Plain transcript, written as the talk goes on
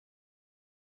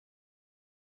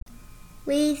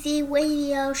Weezy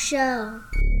Radio Show.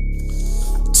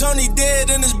 Tony dead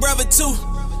and his brother too.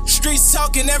 Streets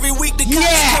talking every week, the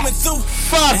cops coming through.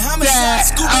 Fuck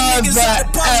that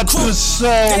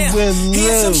episode with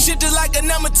Lou. Some shit just like a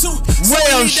number 2.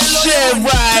 Real shit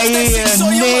right here,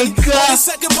 nigga.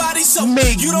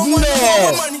 Make you don't want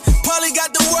no money. Polly got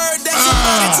the word that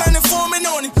somebody turning foreman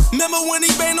on him. Remember when he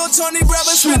banged on Tony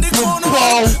Brothers, spent the corner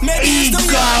on him? Maybe it's them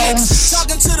young niggas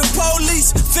talking to the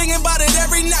police, thinking about it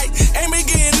every night. Ain't been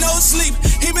getting no sleep.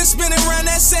 He been spinning around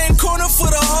that same corner for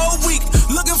the whole week,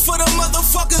 looking for the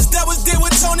motherfuckers that was there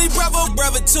with Tony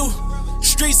Brother too.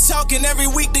 Streets talking every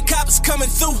week, the cops coming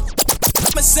through.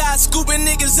 Homicide scooping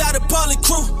niggas out of Polly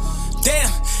crew.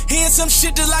 Damn, he in some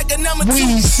shit just like a number 2.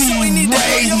 So he need to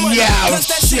know your money. Plus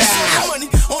that shit for money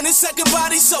on his second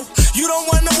body. So you don't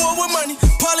want no war with money.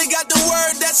 Polly got the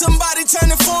word that somebody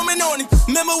turning foreman on him.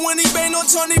 Remember when he banged on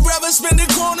Tony Brothers, spend the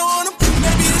corner on him?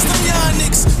 Maybe it's them young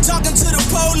niggas talking to the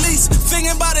police,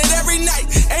 thinking about it every night.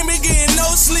 Ain't been getting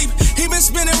no sleep. He been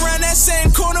spinning around that same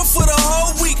corner for the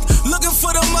whole week, looking for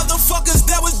the motherfuckers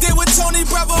that was there with Tony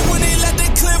Brother when he let the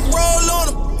clip roll on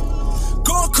him.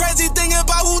 Going crazy thinking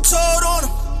about who told on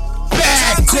him.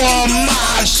 Back on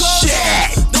my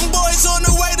shit. Them boys on the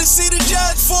way to see the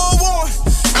judge for a warrant.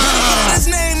 Put his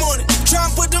name on it.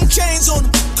 Tryna put them chains on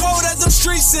him. Cold as them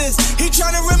streets is. He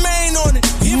tryna remain on it.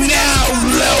 Now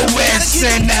Lewis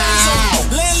and now.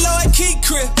 Laying low at Key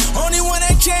Crib. Only one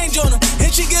that change on him. And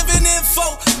she giving info.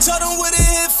 Told him what it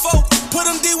hit for. Put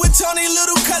him D with Tony,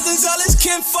 little cousins, all his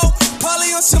kinfolk.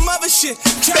 Polly on some other shit.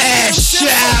 Bad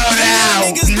shout out,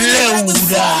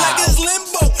 Luda. Like it's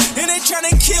limbo. And they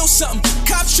tryna kill something.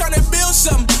 Cops tryna build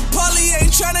something. Polly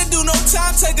ain't tryna do no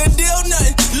time, take a deal,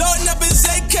 nothing. Loading up his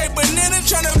AK, but then they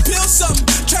tryna peel something.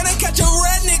 Tryna catch a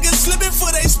red nigga slipping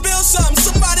before they spill something.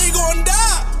 Somebody gon'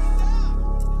 die.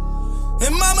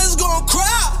 And mama's gon'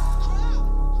 cry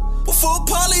before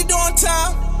Polly doing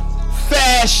time.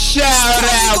 Fast shout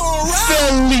out,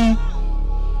 Philly.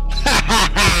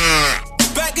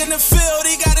 Back in the field,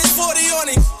 he got his 40 on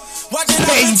him. Watching out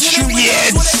to the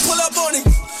windows when they pull up on him.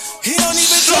 He don't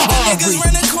even think the niggas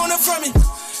ran the corner from him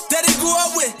that he grew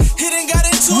up with. He done got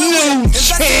into it with.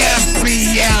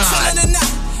 Champion.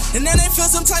 And then they feel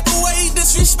some type of way, he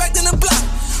disrespecting the block.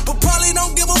 But probably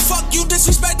don't give a fuck, you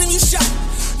disrespecting, you shot.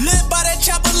 Live by that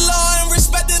chopper law and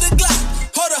respected the Glock.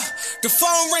 Hold up, the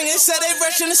phone ring and said they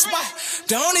rushing the spot.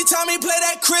 The only time he play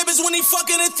that crib is when he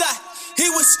fucking the thought. He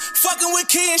was fucking with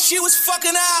Key and she was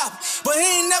fucking out. But he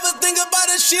ain't never think about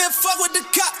it, she'd fuck with the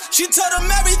cop. She told him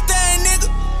everything, nigga.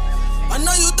 I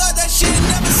know you thought that shit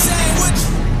never sang with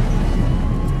you.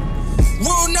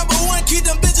 Rule number 1, keep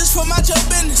them bitches from out your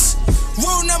business.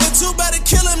 Rule number 2, better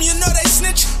kill them, you know they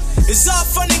snitching. It's all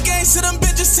funny games till them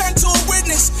bitches turn to a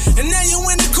witness. And then you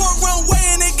in the courtroom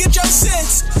waiting to get your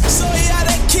sentence. So he out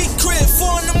at Key Crib,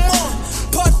 4 in the morning.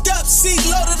 Parked up, seat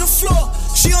low to the floor.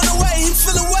 She on the way, he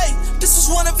feel away. This was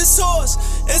one of his whores.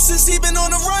 And since he been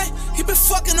on the run, he been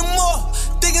fucking them more.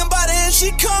 Thinking about it, and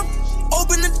she come,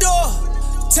 open the door.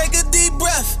 Take a deep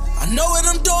breath, I know what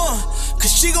I'm doing.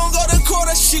 Cause she gon' go to court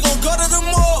or she gon' go to the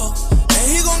mall. And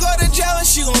he gon' go to jail and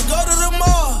she gon' go to the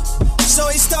mall.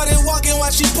 So he started walking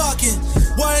while she parking.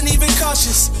 Weren't even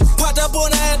cautious. Popped up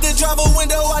on her, had to drive a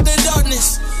window out the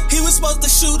darkness. He was supposed to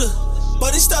shoot her,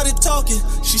 but he started talking.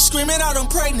 She screaming out, I'm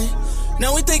pregnant.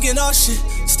 Now we thinking all shit.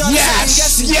 Started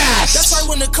guessing. That's right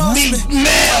when the car spin.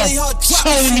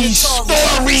 Tony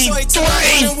Story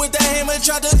 3. With that hammer,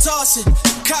 tried to toss it.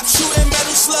 Cops shooting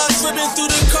metal slugs, ripping through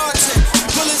the carton.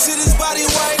 Bullets hit his body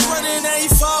while he running and he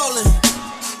falling.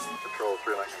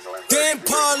 Damn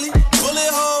Polly, bullet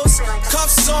holes,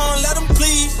 cuffs on, let him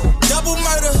bleed. Double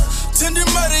murder, tender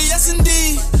murder, yes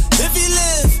indeed. If he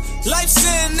live, life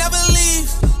sin, never leave.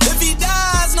 If he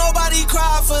dies, nobody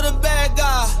cry for the bad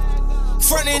guy.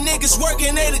 Frontin' niggas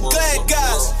working, they the glad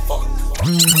guys.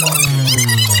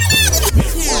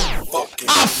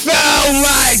 I felt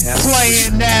like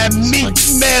playing that Meek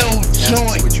Mill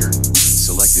joint.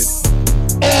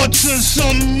 Onto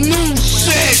some new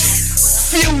shit.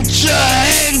 Future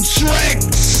Hendrix.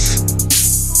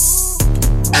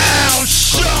 Al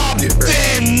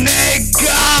Sharpton,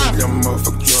 nigga. I'm a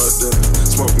motherfucker drug there.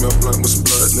 Smoke me a blunt with some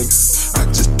blood, nigga. I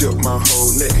just dipped my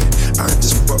whole neck. I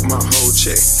just bought my whole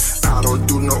check. I don't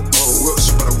do no old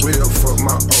whoops, but I will fuck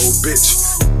my old bitch.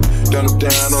 Done him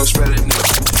down on spread that nigga.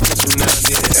 Catch him down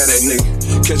then at that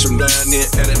nigga. Catch him down then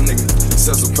at that nigga.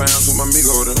 Sell some pounds with my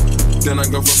amigo then I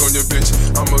go fuck on your bitch.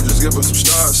 I'ma just give her some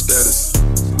star status.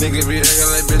 Nigga be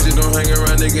acting like bitches don't hang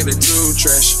around, nigga, they too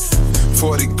trash.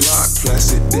 40 Glock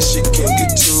plastic, this shit can't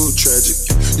get too tragic.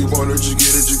 You want it, you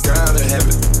get it, you gotta have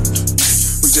it.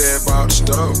 We just bought the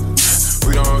stove. We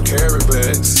We don't carry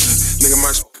bags. Nigga,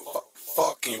 my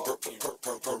fucking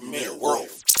premiere world.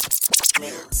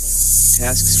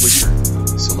 Task switcher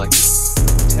selected.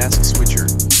 Task switcher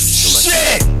selected.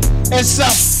 Shit! It's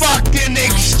a fucking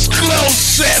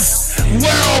exclusive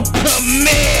world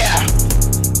premiere!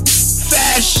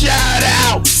 Fast shout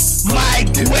out!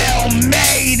 Mike Will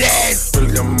made it!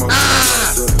 Really got my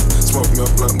smoke me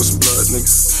a blunt with some blood, nigga.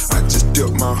 I just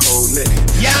dipped my whole neck.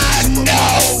 Y'all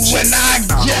know when I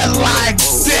get like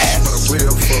this, the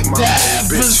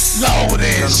episode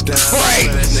is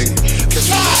crazy.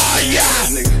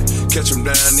 Fire! Catch him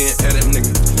down, then at him,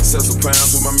 nigga. Sell some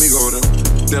pounds with my Migo,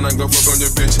 then I go fuck on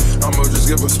your bitch. I'ma just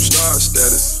give her some star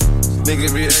status.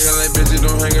 Nigga be acting like bitches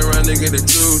don't hang around, nigga, they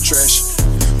too trash.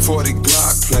 40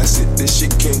 Glock plastic, this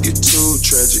shit can't get too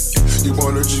tragic. You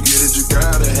want it, you get it, you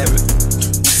gotta have it.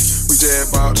 We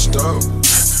just bought the stove,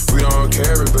 we don't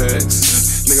carry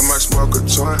bags. Nigga might smoke a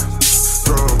joint,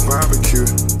 throw a barbecue.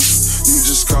 You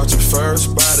just caught your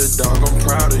first body, dog, I'm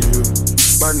proud of you.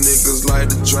 My niggas like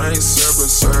to drink,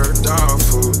 serve dog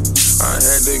food. I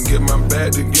had to get my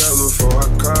bag together before I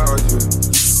called you.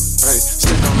 Hey,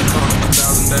 stick on the corner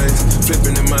 1,000 days,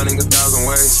 flipping the money 1,000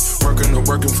 ways.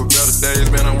 Working for better days,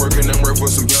 man. I'm working and work for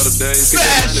some better days. Get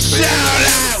that money,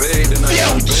 babe. Then I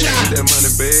get that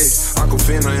money, babe.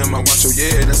 Aquafina in my watch, oh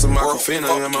yeah. That's some Aquafina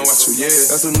in my watch, oh yeah.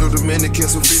 That's a new Dominican,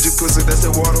 some Fiji pussy. That's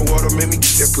that water, made me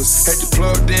get that pussy. Had to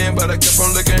plug in, but I kept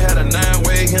on looking. Had a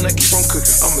 9-way, and I keep on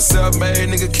cooking. I'm a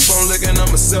self-made nigga, keep on looking.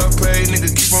 I'm a self-paid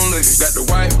nigga, keep on looking. Got the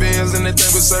white Benz and that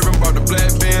thing we serving. Bought the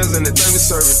black Benz and that thing we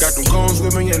serving. Got them goons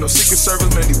with me, ain't no secret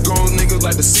service. Man, these goons niggas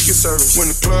like the secret service.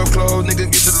 When the club closed, nigga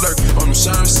get the lurk. On them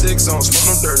shine 6, on spun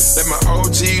them dirty. Let my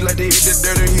OG like they hit the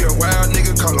dirty. He a wild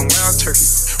nigga, call him wild turkey.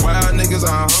 Wild niggas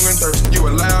are hungry and thirsty. You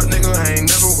a loud nigga, I ain't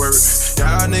never worried.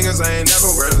 Y'all niggas ain't never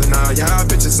worthy. Nah, y'all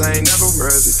bitches ain't never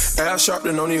worthy. Al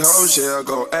Sharpton on these hoes, yeah.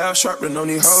 Go Al Sharpton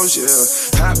on these hoes, yeah.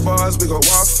 Hot boys, we go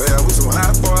warfare. We some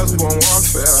hot boys, we want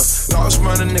warfare. Lost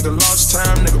money, nigga, lost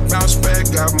time. Nigga bounce back,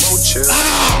 got more chill.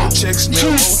 More chicks,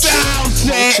 nigga, more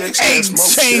chill. More chicks, that's more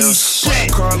chill. Want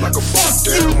a car like a fuck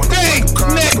there. Want a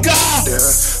car like a fuck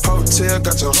there. Hotel,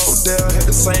 got your hotel. Had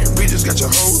the St. Regis, got your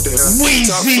hotel.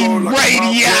 Weezy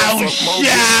Radio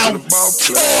Shout.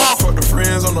 Fuck the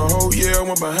friends on the whole year.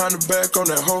 Went behind the back on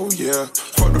that whole year.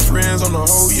 Fuck the friends on the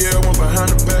whole year. Went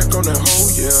behind the back on that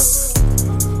whole year.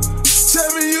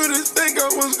 Tell me you didn't think I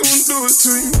was gonna do it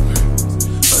to you.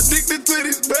 Addicted to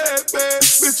these bad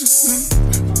bitches.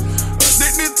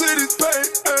 Addicted to these pain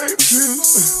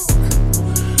pills.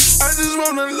 I just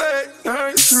wanna let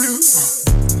night through.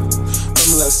 I'm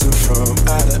lesson from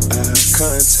eye to eye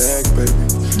contact, baby.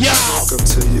 Yo,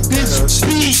 this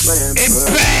beat, it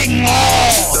bang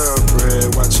all.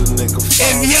 Thoroughbred, watch a nigga fall.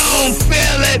 If you don't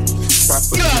feel it,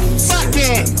 you're a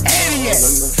fucking idiot.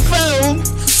 Boom.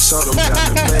 Saw them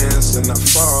diamond bands and I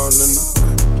falling up.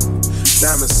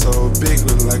 Diamonds so big,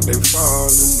 look like they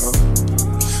falling up.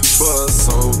 Buzz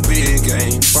so big,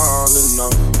 ain't falling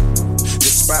up.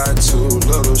 Despite too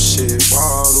little shit,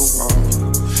 wall to wall.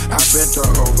 I bent her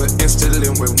over instantly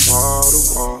went wall to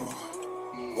wall.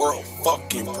 World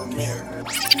fucking premiere.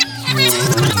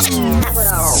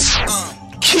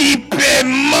 Keep it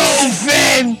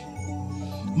moving,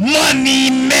 money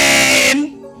man.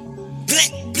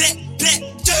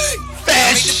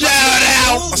 Fast shout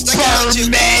out,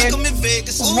 Birdman.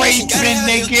 Raping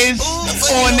niggas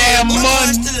on that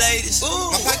money.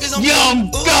 Young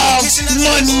Dogs,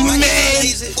 money man.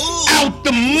 Out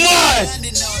the mud.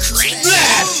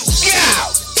 Let's go.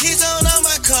 He's on all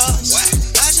my cars. I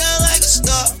shine like a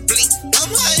star.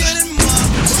 I'm higher than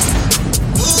Mars.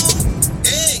 Ooh,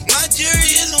 hey, my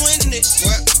jury is winning.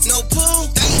 No pool.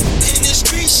 In the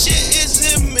street shit is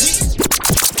in me.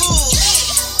 Ooh,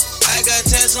 I got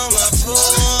tats on my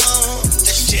phone.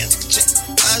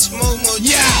 I smoke more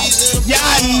cheese in a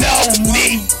y'all know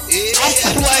me. I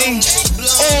play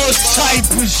all type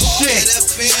of shit.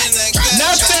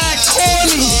 Not that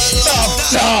corny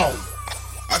stuff though.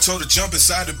 I told her jump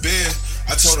inside the bed.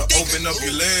 I told her open up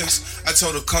your legs. I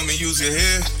told her come and use your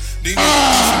head. These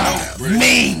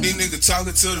niggas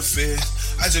talking to the feds.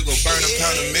 I just go burn a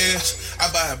pound of meds.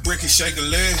 I buy a brick and shake a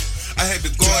leg. I had to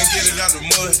go and get it out the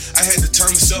mud. I had to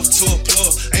turn myself to a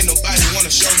plug. Ain't nobody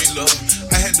wanna show me love.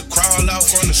 I had to crawl out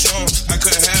from the slums. I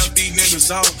couldn't have these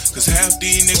niggas off, cause half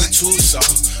these niggas too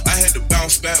soft. I had to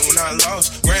bounce back when I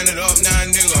lost. Ran it up, now a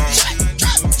nigga on.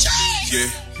 Yeah.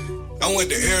 I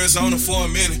went to Arizona for a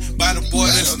minute. Buy the boy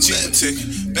that's a cheaper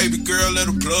ticket. Baby girl, let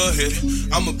her plug hit it.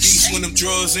 I'm a beast when them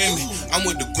drugs in me. I'm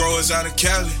with the growers out of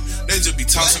Cali. They just be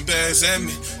tossing bags at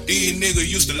me. These niggas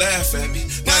used to laugh at me.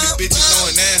 Now these bitches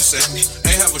throwing ass at me.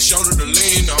 Ain't have a shoulder to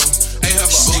lean on. Ain't have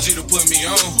an OG to put me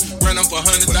on. Run up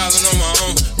 100,000 on my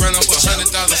own. Run up 100,000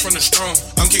 from the strong.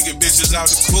 I'm kicking bitches out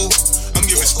the cool. I'm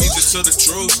giving speeches to the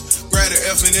truth. Grab the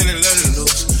F and then let it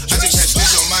loose. I just can't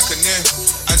snitch on my connect.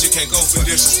 I just can't go for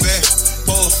disrespect.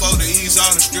 Pull for to ease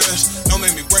all the stress. Don't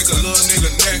make me break a little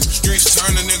nigga neck. Streets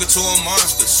turn a nigga to a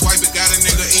monster. Swipe it, got a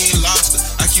nigga eating lobster.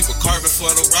 I keep a carbon for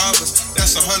the robbers.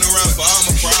 That's 100 rounds for all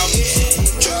my problems.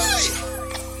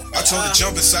 I told her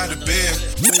jump inside the bed.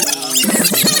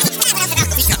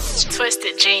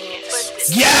 Twisted Genius.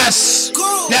 Yes,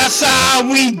 that's how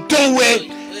we do it.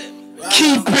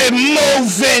 Keep it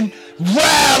moving.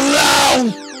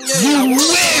 Rallo, you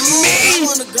with me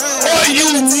or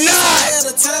you not?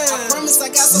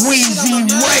 Weezy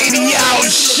Radio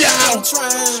Show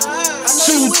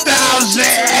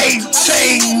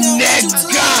 2018,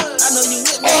 nigga.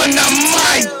 On the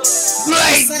mic,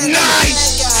 late night.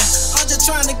 I'm just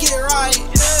trying to get right.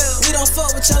 We don't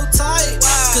fuck with your type,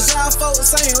 cause y'all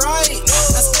folks ain't right.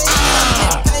 I stay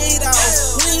get paid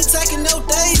off. We ain't taking no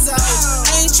days off.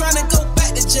 I ain't trying to go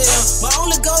back to jail. My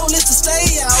only goal is to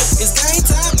stay out. It's game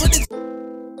time for the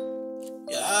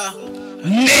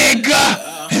nigga,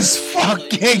 it's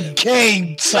fucking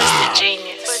game time.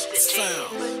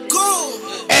 cool.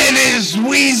 And it's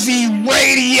Weezy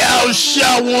Radio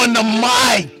Show on the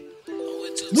mic.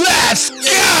 Let's go.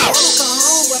 I wanna come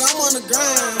home, but I'm on the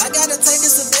grind. I gotta take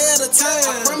this a day at a time.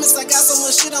 I promise I got so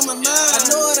much shit on my mind. I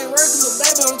know it ain't working, but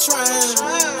baby, I'm trying.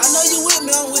 I know you with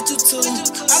me, I'm with you too.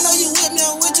 I know you with me,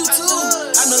 I'm with you too.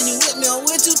 I know you with me, I'm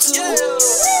with you too.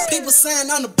 People saying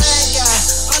I'm the bad guy.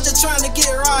 I'm just trying to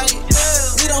get right.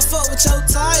 We don't fuck with your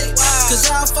type,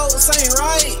 cause y'all folks ain't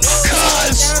right.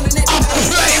 Cause I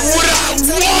play what I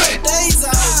want. Days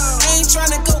out. I ain't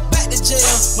trying to go back to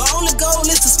jail. My only goal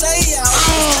is to stay out.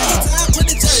 Time, put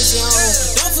the jersey on.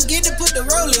 Don't forget to put the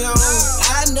rollie on.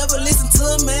 I never listen to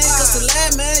a man, cause the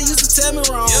last man used to tell me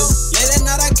wrong. Late at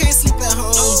night, I can't sleep at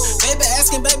home. Baby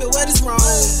asking, baby, what is wrong?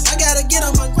 I gotta get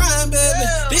on my grind, baby.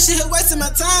 This shit here wasting my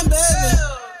time, baby.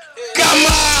 Got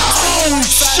my own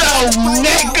show,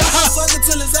 nigga.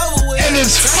 And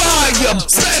it's fire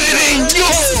better than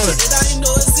yours.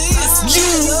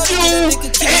 You,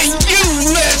 and you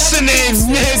listening,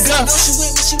 nigga. Let's go.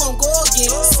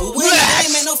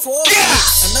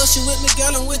 I know she with me,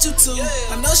 girl, I'm with you too.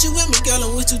 I know she with me, girl,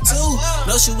 I'm with you too.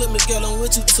 Know she with me, girl, I'm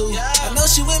with you too. I know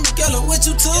she with me, girl, I'm with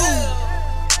you too.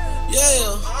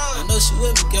 Yeah, I know she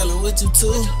with me, girl, I'm with you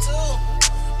too.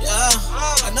 Yeah,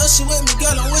 I know she with me,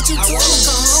 girl, I'm with you too. I wanna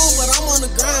come home, but I'm on the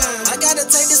grind. I gotta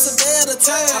take this a day at a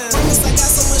time. I promise I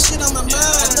got so much shit on my mind.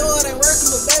 I know it ain't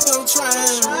working, but baby, I'm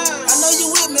trying. I know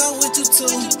you with me, I'm with you too.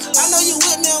 I know you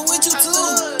with me, I'm with you too.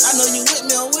 I know you with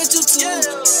me, I'm with you too.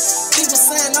 People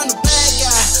saying I'm the bad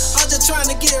guy. I'm just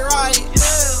trying to get right.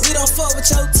 We don't fuck with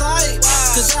your type,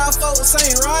 cause y'all folks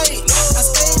ain't right. I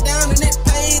stayed down and it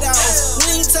paid off.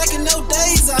 We ain't taking no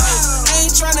days off. I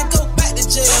ain't trying to go back to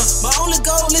jail. My only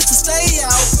goal is to stay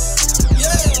out. Yeah,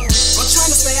 I'm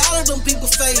trying to stay out of them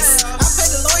people's face. I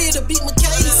paid the lawyer to beat my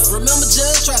case. Remember,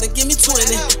 judge tried to give me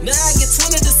 20. Now I get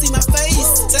 20 to see my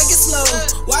face. Take it slow,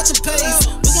 watch your pace.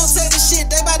 We gon' take this shit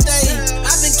day by day.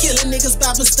 I've been killing niggas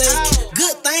by mistake.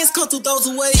 Good things come through those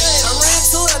who wait. I ran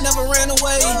to it, I never ran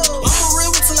away. I'm a real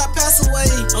one till I pass away.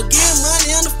 I'm getting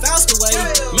money in the faster way.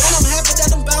 Man, I'm happy that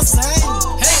them bouncers hang.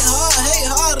 Hate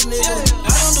hard, a nigga.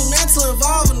 I don't do nothing to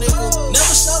involve a nigga.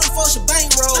 Never show them folks your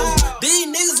bankroll. These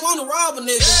niggas wanna rob a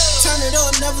nigga. Turn it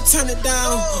up, never turn it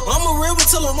down. I'm a real one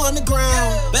till I'm on the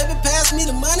ground. Baby, pass me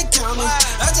the money counter.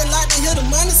 I just like to hear the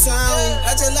money sound.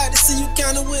 I just like to see you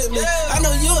counting with me. I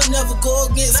know you'll never go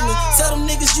against me. Tell them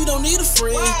niggas you don't need a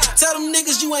friend. Tell them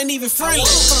niggas you ain't even friendly. I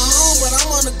wanna come home, but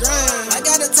I'm on the grind. I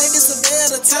gotta take this a day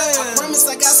at a time. I promise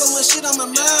I got so much shit on my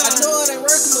mind. I know it ain't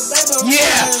working, but baby, I'm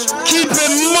trying. Keep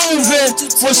it moving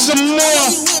for some more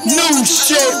new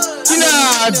shit. You know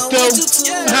how I do.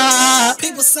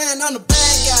 People saying I'm the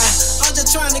bad guy. I'm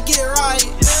just trying to get right.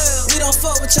 We don't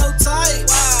fuck with your type,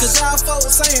 cause y'all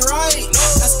folks ain't right.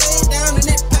 I stayed down and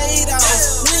it paid off.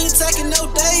 We ain't taking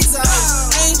no days off.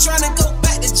 I ain't trying to go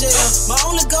back to jail. My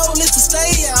only goal is to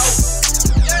stay out.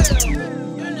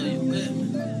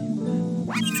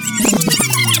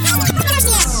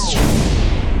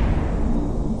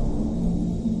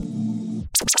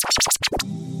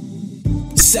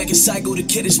 Second cycle, the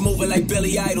kid is moving like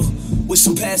Billy Idol. With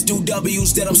some past due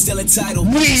W's that I'm still entitled.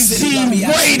 Weezy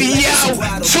Radio,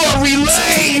 Tory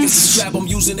Lanez. Strap I'm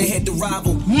using to hit the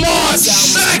rival. March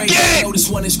 2nd! Know this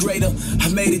one is greater. I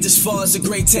made it this far as a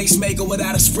great tastemaker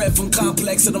without a spread from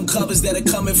complex of them covers that are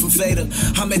coming from Fader.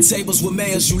 I'm at tables with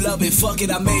mayors, you love it. Fuck it,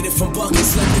 I made it from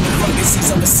buckets, left in the rugged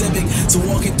seats of a Civic to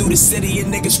walking through the city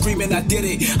and niggas screaming I did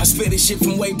it. I spit this shit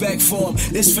from way back for them.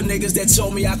 This for niggas that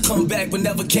told me I'd come back but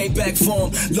never came back for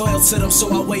them. Loyal to them,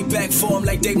 so I wait back for them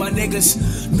like they my niggas.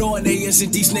 Knowing they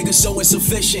isn't these niggas so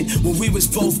insufficient. When we was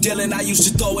both dealing, I used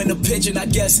to throw in a pigeon. I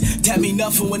guess that mean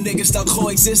nothing when niggas start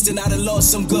coexisting. I done lost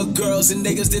some good girls and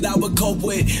niggas that I would cope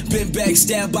with. Been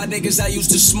backstabbed by niggas I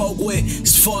used to smoke with.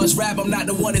 As far as rap, I'm not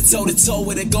the one that toe to toe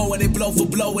with it. Going and blow for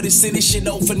blow with it. Send this shit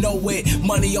over nowhere.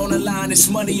 Money on the line, it's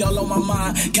money all on my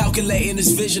mind. Calculating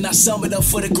this vision, I sum it up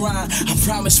for the grind. I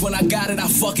promise when I got it, I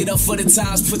fuck it up for the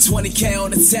times. Put 20K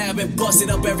on the tab and bust it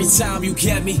up every time. You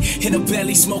get me in the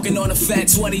belly, smoking on a fat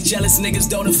 20. Jealous niggas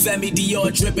don't offend me.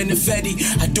 Dior dripping the Fendi.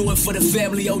 I do it for the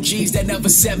family OGs that never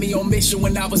set me on mission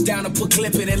when I was down to put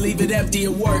clip it and leave it empty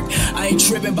at work. I ain't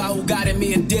tripping about who got at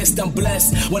me and dissed. I'm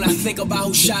blessed when I think about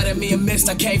who shot at me and missed.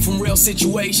 I came from real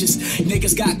situations.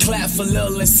 Niggas got clapped for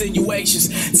little insinuations.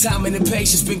 Time and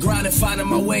patience, been grinding, finding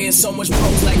my way in. So much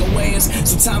pros like a weigh-ins.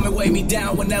 So time and weigh me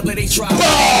down whenever they try.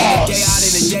 Day out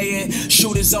and the day in.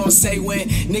 Shooters on say when.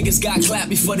 Niggas got clapped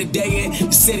before the day in.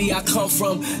 The city I come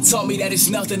from taught me that it's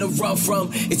nothing to run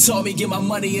from. It taught me get my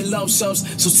money in lump sums.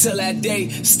 So till that day,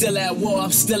 still at war,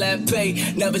 I'm still at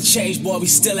pay. Never changed, boy, we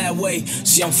still that way.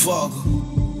 See, I'm Fargo.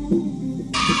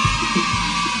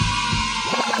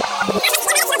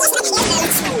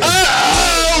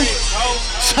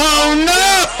 Turn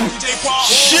up!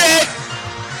 Shit!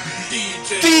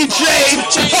 DJ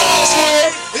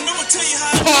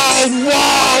Paul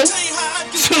Wall,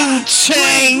 2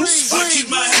 Chainz,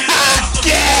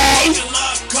 Kanye,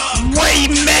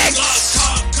 Remix.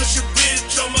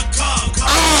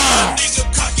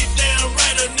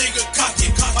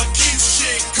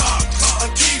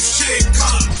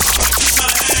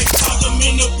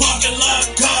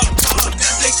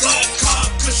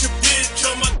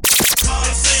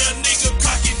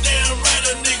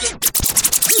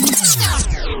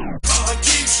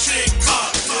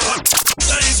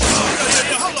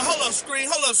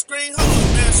 Screen, hold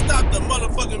up, man. Stop the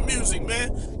motherfucking music,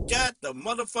 man. God the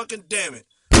motherfucking damn it.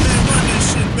 Man, run that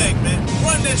shit back, man.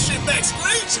 Run that shit back,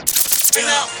 Screen.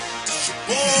 Get out.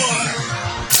 Boy.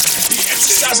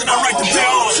 Exercising, I write the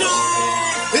down.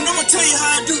 And I'ma tell you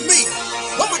how I do me.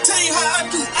 I'ma tell you how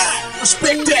I do I.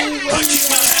 Respect that. I keep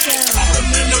my hands.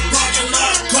 I'm in the parking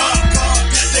lot. Car.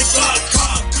 They got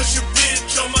car. Cause your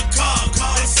bitch on my car.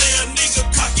 They say a nigga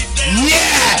cock it down.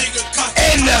 Yeah.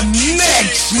 In the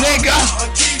mix, nigga.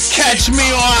 Catch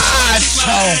me on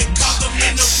iTunes,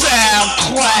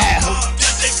 SoundCloud,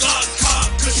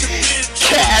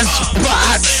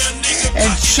 Castbox,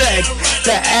 and check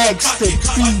the Ask the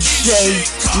DJ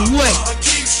link.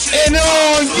 And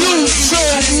on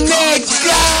YouTube,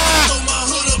 nigga.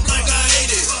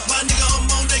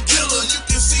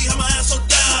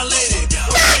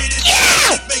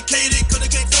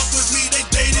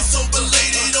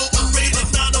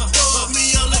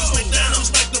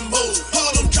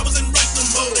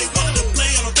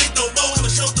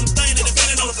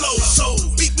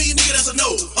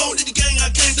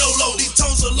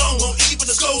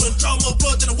 Draw more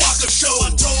blood than a Walker show. I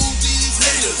told these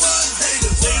haters,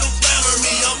 they don't flatter me.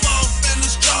 I'm off in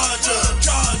this charger,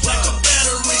 like a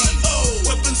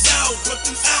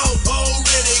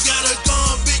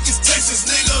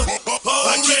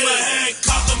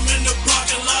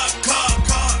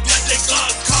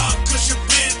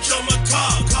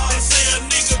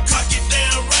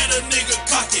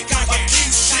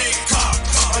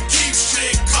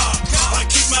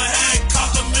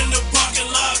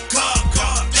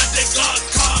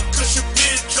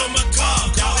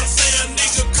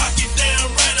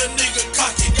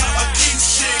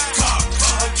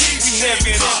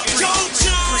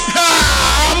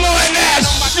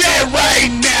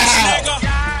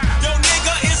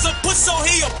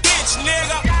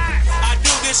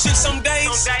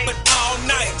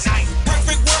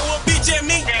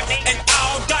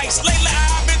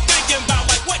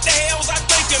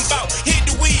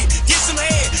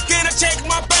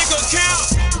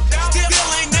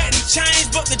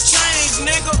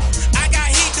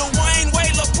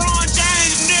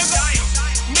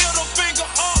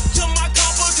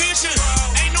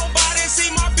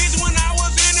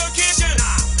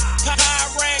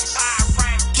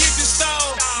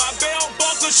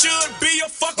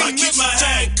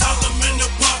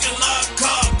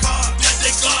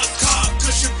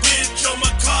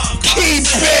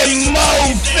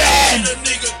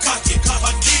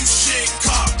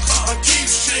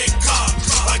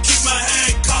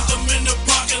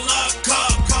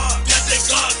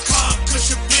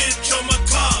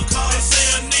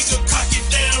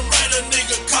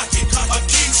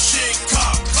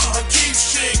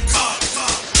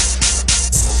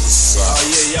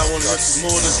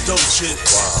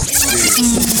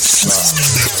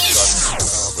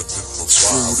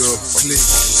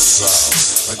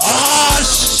Oh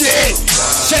shit!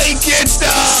 Take it to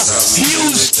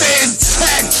Houston,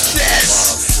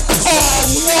 Texas. Oh,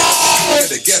 whoa!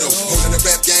 The ghetto, holding the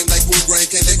rap game like Wu Grain,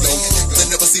 can't let go. They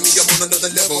never see me, I'm on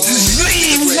another level.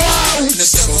 Zemo! And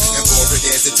for a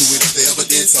gas into it, if they ever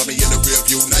did, saw me in the rear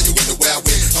view, now you in the Wild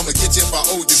West. I'ma get you if I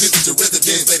owe you, visit your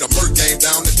residence, lay the murk game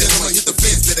down, and then I'ma hit the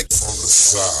fence. On the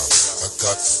side, I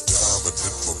got the diamond in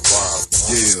my vibe.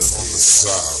 Yeah. On the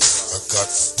side, I got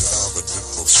the diamond in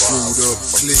my vibe. Screwed up,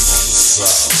 click. On the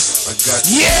side, I got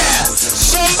the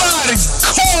somebody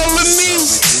calling me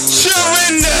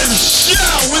during the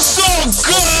show. It's all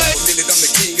good. I'm the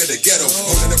king of the ghetto,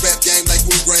 holding the rap game like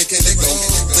Wu Grain, can't let go.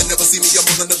 They never see me, I'm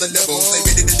on another level. They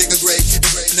ready to dig a grave, keep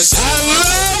it in the show.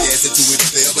 Gas into it,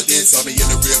 if they ever did, saw me in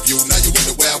the rear view, now you in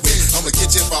the Wild West. I'ma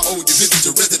get you if I owe you, visit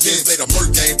your residence, lay the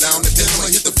murk game down, and then I'ma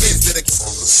hit the fence.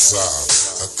 On the side,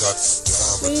 I got the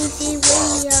diamond in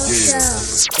my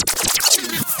vibe.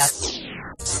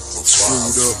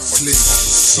 Screwed up, click.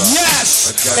 Yes,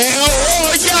 and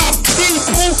all y'all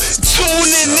people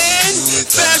tuning in,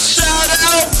 that shout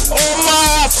out all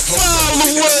my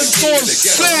followers on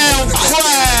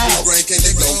SoundCloud.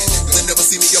 They never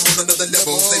see me, I'm on another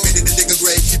level. They ready to dig a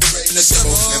grave, keep it in the shovel.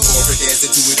 And for a gas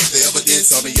into it, if they ever did,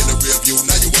 saw me in the rear view,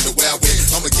 now you in the Wild West.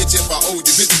 I'ma get you if I owe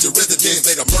you, visit your residence,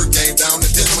 lay the murk game down,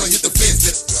 and then I'ma hit the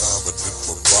fence. Diamond in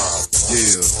my vibe.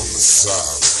 Yeah, on the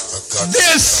side.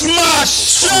 This my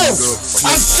show.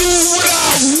 I do what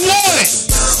I want,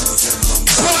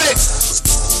 but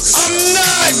I'm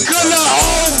not gonna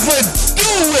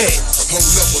overdo it. Hold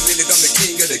up a minute, I'm the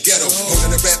king of the ghetto,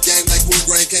 holding the rap game like Wu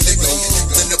Grain, can't let go.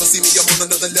 They never see me, I'm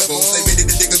on another level. They ready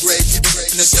to dig a grave, keep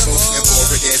it in the shovel. And for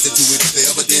a gas into it, if they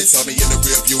ever did, saw me in the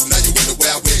rear view, now you in the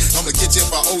Wild West. I'ma get you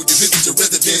if I owe you, visit your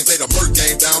residence, lay the murk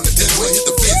game down, and then I'ma hit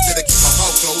the fence. Till they keep my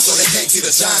mouth closed so they can't see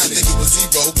the shine. Think it was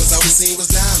zero, cause all we seen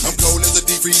was diamond. I'm cold as a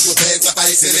deep freeze with bags of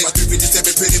ice in it. My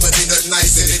 357 pretty, but ain't nothing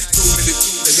nice in it. Too many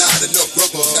and not enough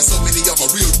rubber. Got so many of my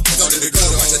real under the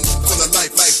gutter. Watch a full of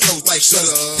life, like flows like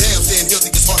shutter. Damn, staying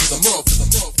healthy as hard as a month. On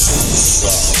the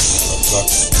side, I got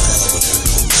the diamond in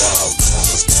my vibe.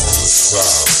 On the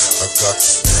side, I got the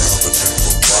diamond in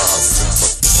my vibe.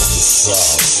 On the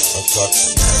side, I got the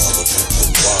diamond in my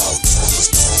vibe. On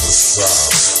the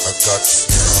side, I got the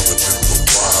diamond in my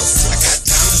vibe. I got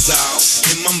diamonds out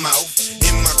in my mouth,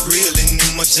 in my grill, and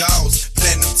in my jaws.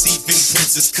 Platinum teeth and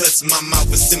princess cuts. My mouth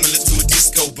is similar to a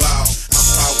disco ball. I'm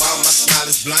pow wow, my smile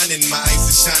is blinding, my eyes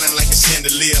are shining like a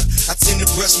chandelier. I tend to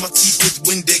brush my teeth with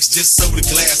Windex just so the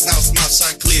glass house mouth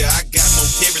shine clear. I got more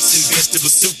carrots than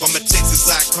vegetable soup. I'm a Texas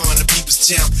icon, a people's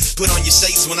champ. Put on your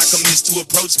shades when I commence to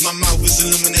approach. My mouth is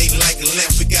illuminated like a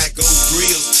lamp. We got gold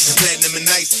grills and platinum and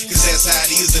ice, cause that's how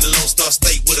it is in the Lone Star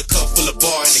State, with a cup full of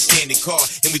bar and a candy car.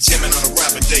 And we jamming on a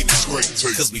Robert Davis great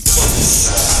tape, cause we focus.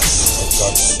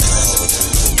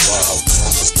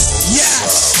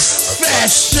 Yes,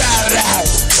 fast shout out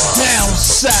down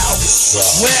south,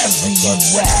 wherever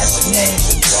you at, man.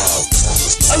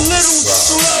 A little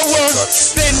slower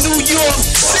than New York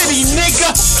City, nigga.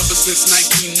 Ever since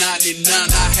 1999,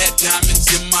 I had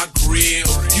diamonds in my grill.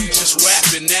 You just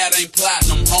rapping, that ain't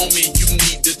platinum, homie. You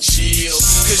need to chill,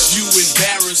 cause you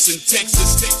embarrassing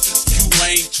Texas, you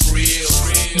ain't real.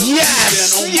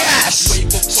 Yes,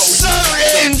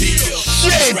 certain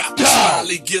shit, dog.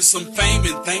 Probably get some fame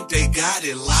and think they got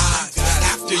it live.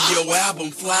 After your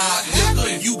album fly,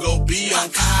 nigga, you go be on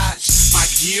Koch. My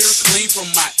gear clean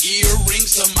from my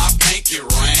earrings to my pinky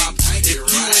ring. If you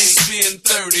ain't spend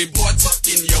 30, boy, tuck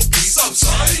in your piece of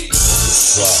string.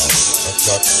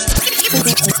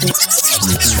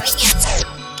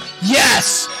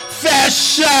 Yes, fast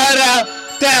shout out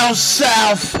down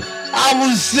south. I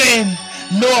was in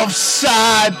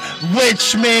Northside,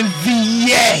 Richmond,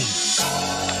 VA.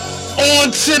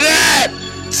 On to that,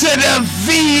 to the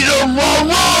Vita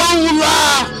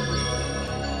Rolla.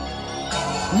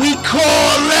 We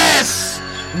call this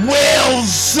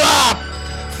Wheels Up.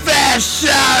 Fast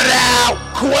shout out,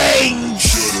 Queen.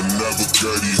 Shoulda never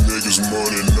gave these niggas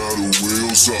money, now the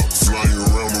wheels up. Flying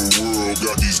around the world,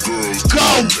 got these girls. Go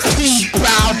peep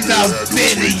out the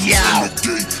video.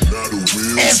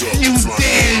 If you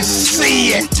didn't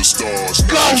see it,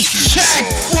 go check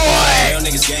for it. Real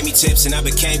niggas gave me tips and I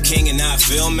became king and now I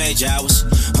feel major. I was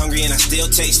hungry and I still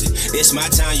taste it. It's my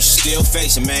time, you should still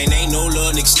face it, man. Ain't no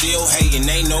love, niggas still hating.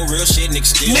 Ain't no real shit,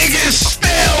 niggas still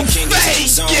faking.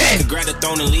 Grab the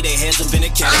throne and leave their heads up in the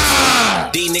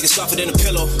couch. These niggas softer than a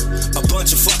pillow. A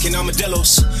bunch of fucking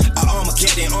armadillos. I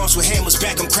Armageddon arms with hammers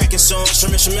back. I'm cracking songs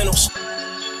from instrumentals.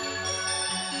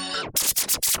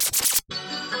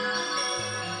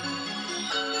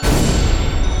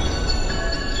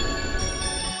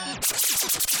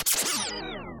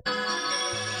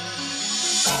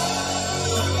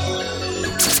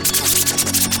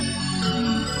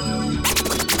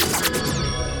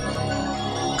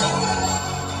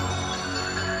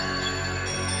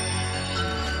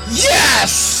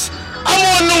 Yes! I'm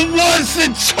on the ones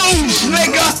and twos,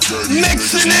 nigga.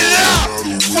 Mixing it up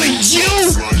for you,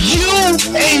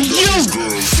 and you.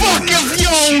 Fuck if you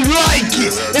don't like it.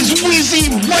 It's Weezy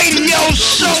Radio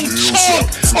Show Talk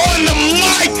on the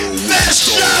mic. That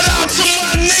shout out to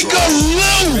my nigga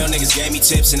Lou. Real niggas gave me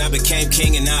tips and I became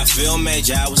king and now I feel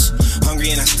major. I was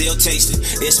hungry and I still taste it.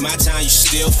 It's my time, you should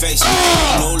still face it.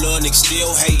 No little niggas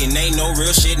still hating. Ain't no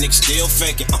real shit, niggas still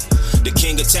faking. The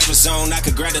king of Terror Zone, I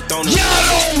could grab the throne. Y'all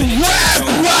don't rap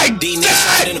like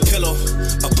that. In a pillow,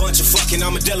 a bunch of fucking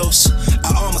armadillos. I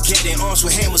Armageddon arms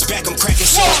with hammers back. I'm cracking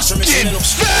swords from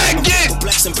instrumentals.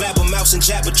 Blacks and blabber mouths and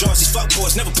jabber jaws. These fuck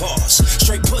boys never pause.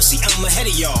 Straight pussy, I'm ahead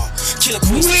of y'all. Killer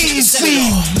queens, Weezy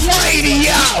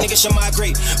Radio. Niggas should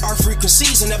migrate. Our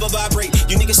frequencies will never vibrate.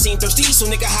 You niggas seem thirsty, so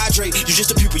nigga hydrate. You just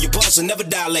a pupil, your buzz will never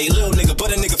dilate. Little nigga, but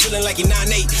a nigga feeling like he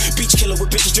 9'8". Beach killer with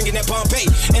bitches drinking that Bombay.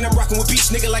 And I'm rocking with beats,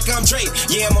 nigga, like I'm Drake.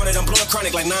 Yeah, I'm on it, I'm blowing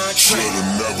chronic like 9 Trey.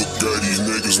 Never got these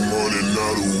niggas money,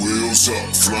 now the wheels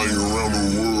up. Flying around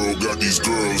the world, got these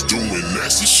girls doing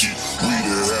nasty shit. We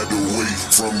done had to wait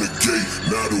from the gate,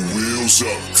 now the wheels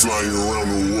up. Flying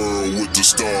around the world with the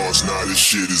stars, now this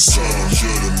shit is on.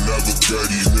 Should've never got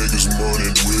these niggas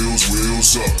money, wheels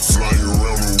up. Flying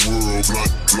around the world,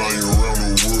 flying around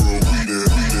the world. We done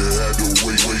had to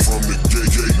wait from the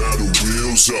gate, now the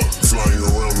wheels up. Flying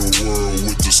around the world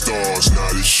with the stars, now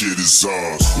this shit is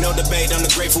ours. No debate, I'm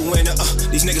the grateful winner.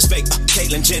 These niggas fake,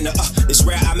 Caitlyn Jenner. It's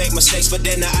rare I make mistakes, but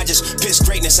then I just piss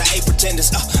greatness. I ain't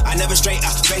pretenders. I never straight.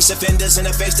 Face offenders in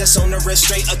a face that's on the wrist.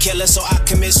 Straight a killer, so I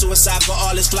commit suicide for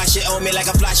all this fly shit on me. Like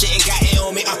I fly shit and got it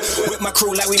on me. With my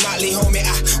crew like we Motley homie.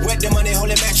 I wet the money,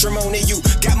 holding matrimony. You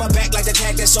got my back like the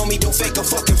tag that's on me. Don't fake a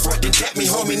fucking front, then tap me,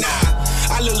 homie. Nah,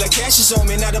 I look like cash is on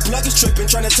me. Now the plug is tripping,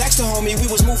 trying to tax the homie. We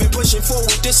was moving, pushing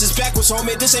forward. This is backwards,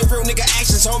 homie. This ain't real nigga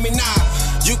actions, homie. Nah,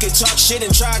 you can talk shit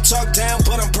and try to talk down,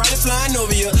 but I'm probably flying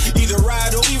over you. Either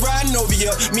ride or we riding over you.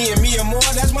 Me and more,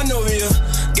 that's my Novia.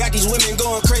 Got these women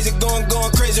going crazy, going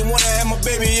crazy. Wanna have my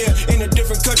baby here in a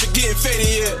different country, getting faded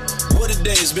here. What a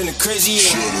day, it's been a crazy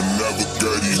year.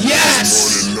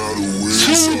 Yes!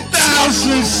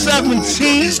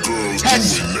 2017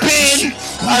 has been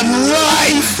a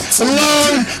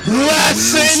lifelong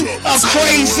lesson, a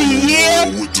crazy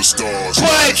year. But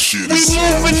we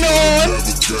moving on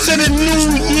to the new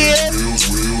year,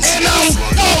 and I'm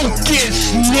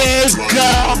focused,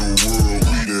 nigga.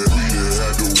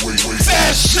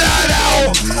 That shout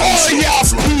out all y'all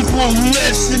people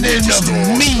listening to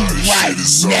me right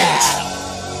now.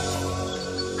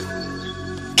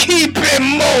 Keep it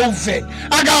moving.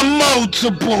 I got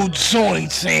multiple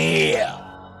joints in here.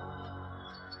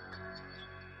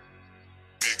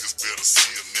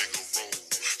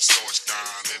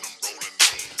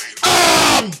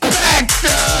 Back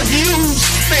to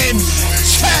Houston,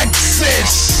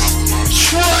 Texas.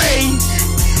 Trey,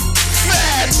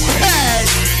 Fat Pat,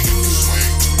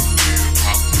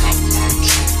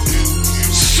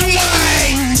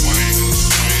 Swang.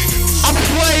 I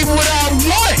play what I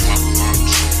want.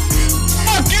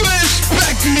 What you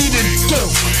expect me to do?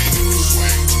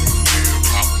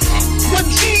 What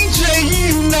DJ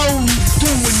you know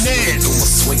doing this? I'ma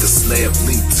swing a slab,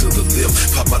 link to the lip.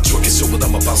 Pop my truck and show what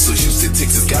I'm about, so Houston,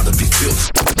 Texas gotta be filled.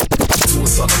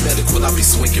 It's automatic when I be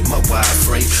swinging my wide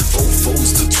frame. 4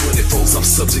 foes to 24s, I'm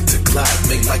subject to glide.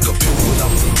 Made like a pill when I'm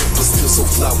the but still so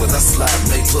fly when I slide,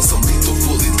 man. Plus I'm lethal,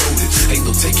 fully loaded. Ain't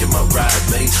no taking my ride,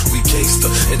 man. We gangsta,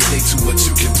 and it ain't too much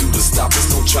you can do to stop us.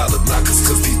 Don't try to knock us,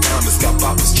 cause these diamonds got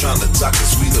boppers trying to jock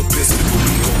us. We the best, but we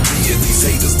gon' be, and these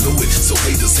haters know it. So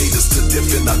haters to dip,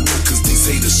 and I know cause these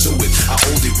haters show it. I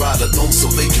only ride alone so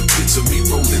they can picture me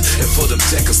rolling. And for them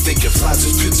jackers thinking fly,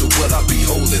 just picture what I be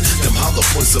holding. Them hollow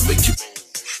points will make you.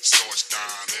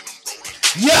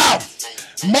 Yo,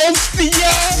 most of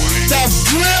y'all that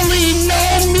really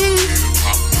know me,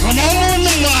 when I'm on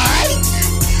the mic,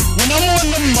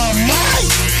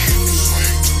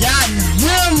 y'all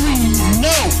really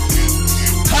know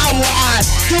how I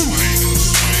do.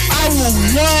 I will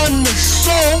run the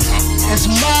song,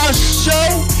 it's my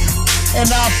show,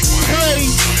 and I play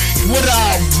what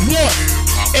I want,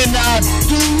 and I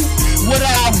do what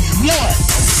I want.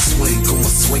 Gonna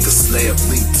swing a slab,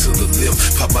 link to the lip.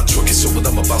 Pop my truck and show what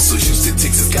I'm about, so Houston,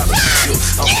 Texas gotta be filled.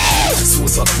 So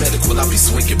it's automatic when I be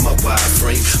swinging my wide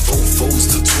frame. 4 foes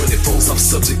to 24s, I'm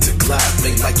subject to glide.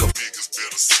 Made like a niggas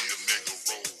better see a nigga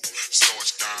roll.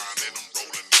 Starch down and I'm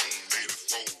rolling on, made it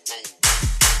roll. Pop my truck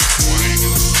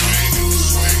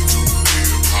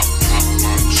and pop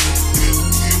my truck.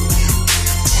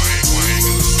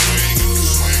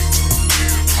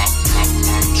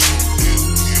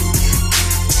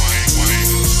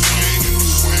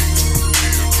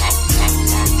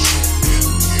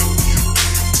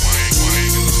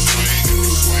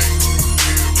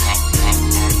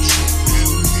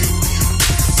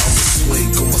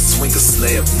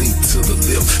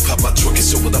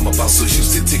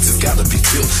 Houston, Texas gotta be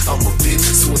built. I'm a bit,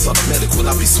 so it's automatic when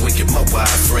I be swinging my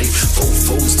wide frame. 4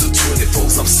 foes to 20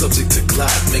 foes, I'm subject to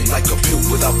glide, man. Like a pimp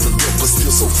without the lip, but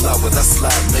still so fly when I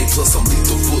slide, man. Plus I'm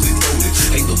lethal, fully loaded.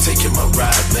 Ain't no taking my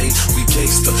ride, man. We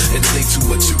gangsta, and it ain't too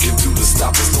much you can do to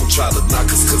stop us. Don't try to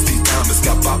knock us, cause these diamonds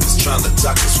got boppers trying to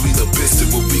jock us. We the best at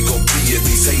what we gon' be, and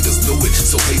these haters know it.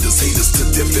 So haters to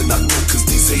death, and I know cause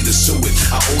these haters show it.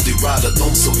 I only ride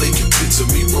alone so they can picture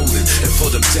me rolling. And for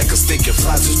them jackers thinking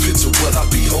fly, just picture what I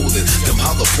be holding. Them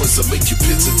hollow points will make you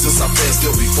picture just how fast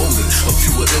they'll be folding. A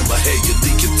few of them I had you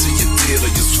leaking till you're dead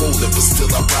or you're swollen, but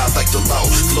still I ride like the law,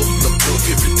 floating above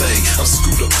everything. I'm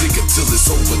screwed up thinking till it's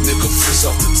over, nigga. Fresh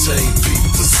off the chain, beat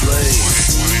the slang.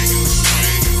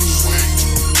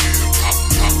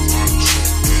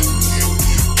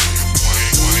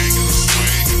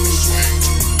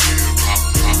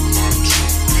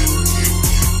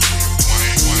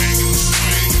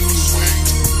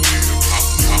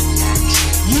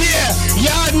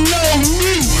 Y'all know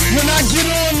me when I get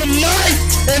on the mic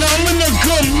and I'm in a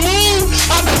good mood,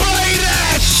 I play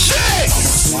that shit. I'm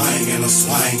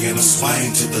a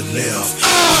swing to the left.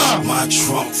 My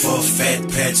trunk for a fat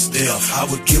patch death. I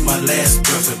would give my last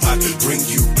breath if I could bring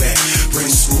you back. Bring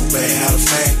school back, out of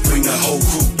fact, bring the whole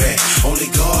crew back. Only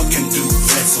God can do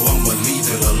that, so I'ma leave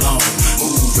it alone.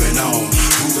 Moving on,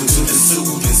 moving to the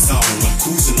soothing song. I'm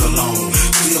cruising along,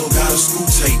 still got a screw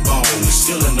tape on,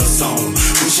 still in the zone.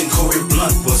 Wishing Corey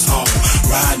Blunt was home,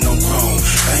 riding on chrome,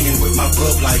 banging with my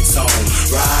bub lights on,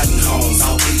 riding home,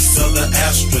 out east of the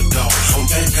Astrodome. On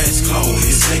Fat Patch clone,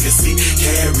 his legacy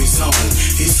carries on.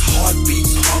 His heartbeat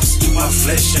pumps through my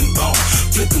flesh and bone.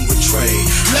 Flipping with Trey,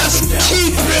 let's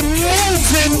keep it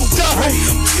moving, though,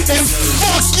 and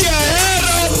fuck your head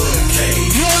up.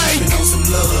 Like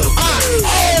I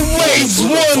always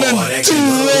wanna do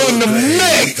on the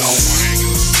mix.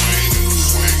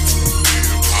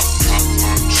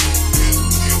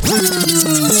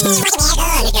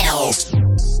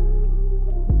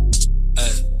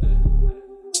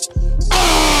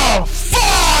 Oh,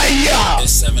 fire!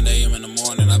 It's 7 a.m. in the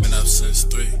morning. I've been up since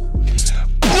 3.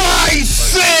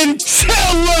 Bryson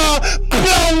Tiller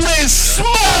blowing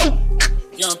smoke.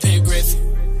 Young Pen Griffin.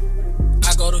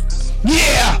 I go to.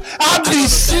 Yeah, I be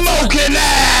smoking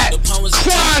that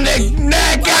chronic,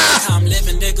 nigga. I'm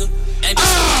living, nigga. Ain't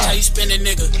this how you spend it,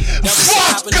 nigga?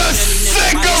 Fuck a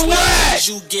cigarette.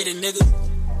 You get it, nigga.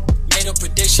 Made a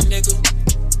prediction, nigga.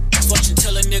 Fortune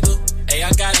teller, nigga. Hey, I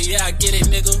got it, yeah, I get it,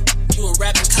 nigga. You a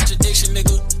rapping contradiction,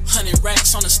 nigga. 100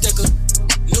 racks on a sticker.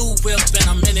 New whip and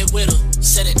I'm in it with her.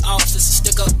 Set it off, just a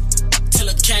stick up. Till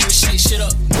it came and shake shit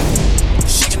up.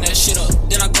 Shaking that shit up.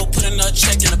 Then I go put another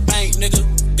check in the bank, nigga.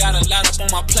 Got a lot up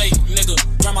on my plate, nigga.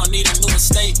 Grandma need a new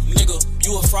estate, nigga.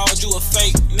 You a fraud, you a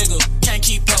fake, nigga. Can't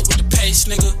keep up with the pace,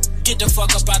 nigga. Get the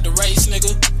fuck up out the race,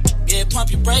 nigga. Yeah, pump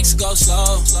your brakes, go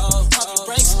slow. Pump your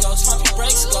brakes, go slow.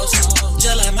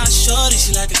 Just like my shorty,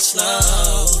 she like it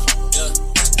slow.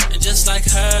 Yeah. And just like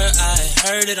her, I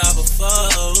heard it all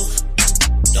before.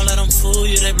 Don't let them fool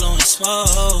you, they blowing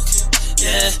smoke.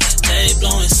 Yeah, they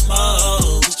blowing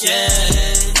smoke, yeah.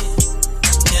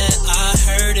 Yeah, I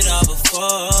heard it all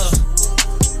before.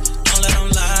 Don't let them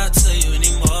lie to you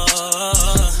anymore.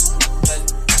 Hey,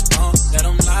 don't let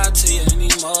them lie to you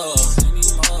anymore.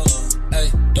 Hey,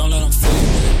 don't let them fool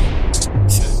you.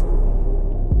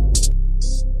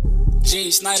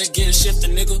 Gene Snyder getting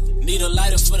shifted, nigga. Need a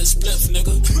lighter for the spliff,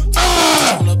 nigga.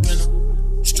 All up in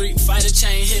a Street Fighter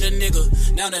chain hit a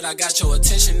nigga. Now that I got your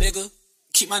attention, nigga.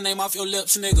 Keep my name off your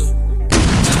lips, nigga.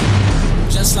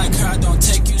 Just like her, I don't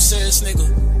take you serious, nigga.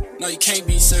 No, you can't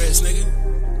be serious, nigga.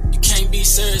 You can't be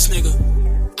serious, nigga.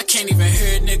 I can't even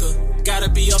hear it, nigga. Gotta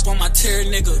be up on my tier,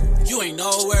 nigga. You ain't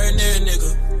nowhere near,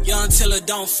 nigga. Young Tiller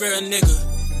don't fear a nigga.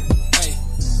 Hey,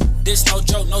 this no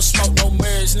joke, no smoke, no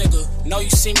mirrors, nigga. Know you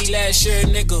see me last year,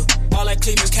 nigga. All that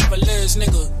Cleveland Cavaliers,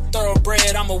 nigga.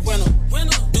 Thoroughbred, I'm a winner.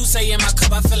 Do say in my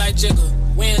cup, I feel like Jigger.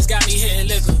 Wins got me hitting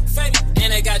liquor.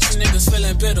 And they got you niggas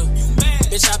feeling bitter.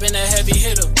 Bitch, I been a heavy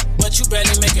hitter. But you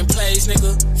barely making plays,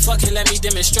 nigga. Fuck it, let me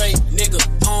demonstrate, nigga.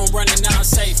 Home running, now I'm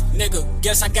safe, nigga.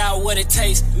 Guess I got what it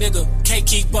takes, nigga. Can't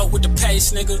keep up with the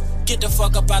pace, nigga. Get the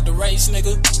fuck up out the race,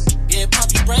 nigga. Yeah,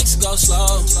 pump your brakes, go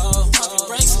slow. Pump your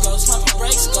brakes, go slow.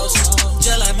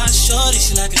 Just like my shorty,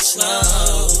 she like it slow.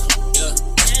 Yeah.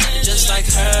 Just like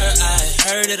her, I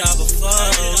heard it all before.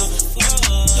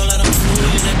 Don't let them fool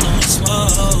you, they blowing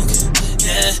smoke.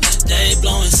 Yeah, they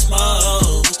blowing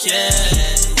smoke, yeah.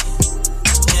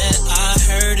 Yeah, I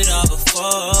heard it all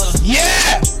before.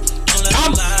 Yeah,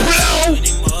 I'm blow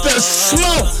the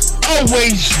smoke,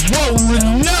 always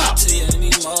rolling up.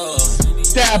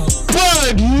 That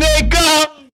bud, nigga.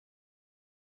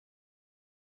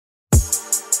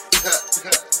 Keep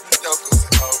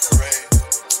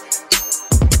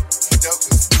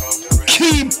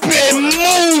it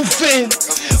moving.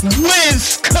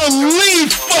 Wiz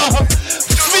Khalifa.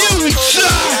 Future.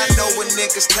 I know what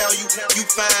niggas tell you. You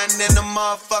fine in a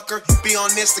motherfucker. Be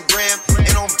on Instagram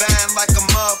and on Vine like a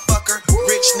motherfucker.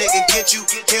 Rich nigga get you.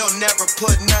 He'll never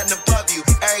put nothing above you.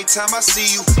 Every time I see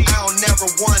you, I don't never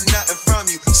want nothing from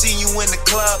you. See you in the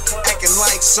club, acting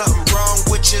like something wrong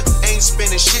with you. Ain't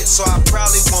spending shit, so I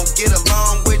probably won't get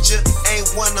along with you. Ain't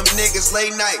one of them niggas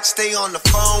late night, stay on the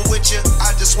phone with you.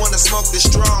 I just wanna smoke this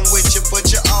strong with you, but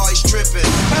you're always tripping.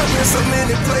 I've been so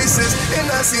many places, and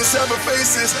I seen several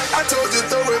faces. I told you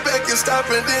throw it back and stop,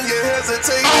 and then you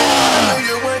hesitated. I knew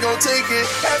you weren't gon' take it.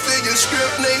 After you strip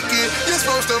naked, you're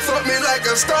supposed to fuck me like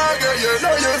a star, girl. You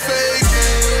know you're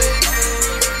faking.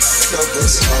 Your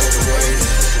pussy overrated.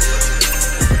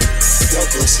 Your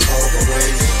pussy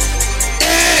overrated.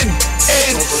 And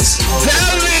it's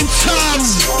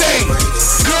Valentine's Day.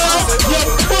 Girl,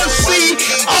 your pussy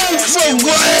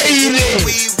overrated.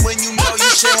 When you know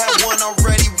you should have one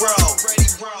already rolled.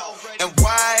 And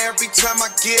why every time I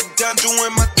get done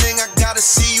doing my thing, I gotta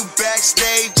see you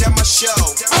backstage at my show?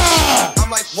 I'm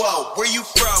like, whoa, where you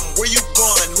from? Where you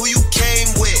going? Who you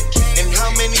came with? And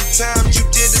how many times you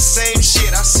did the same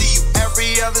shit? I see you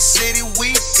every other city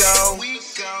we go,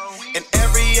 and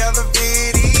every other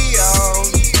video.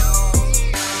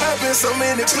 I've been so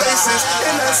many places,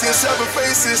 and I seen several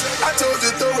faces. I told you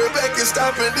throw it back and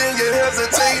stop, and then you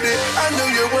hesitated. I knew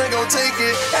you weren't gon' take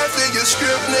it. After you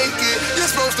strip naked, you're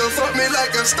supposed to fuck me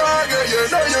like a star, girl. You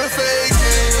know you're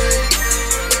faking.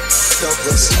 Your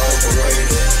pussy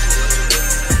overrated.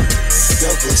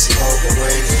 Your pussy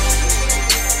overrated.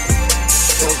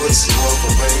 Your pussy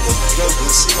overrated. Your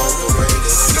pussy overrated.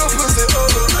 Your pussy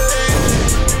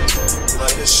overrated.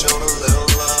 Might have shown a little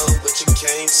love, but you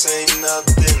can't say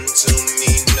nothing to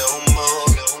me no more.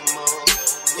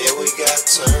 Yeah, we got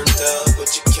turned up, but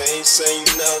you can't say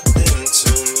nothing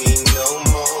to me no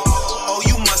more. Oh,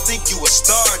 you must think you a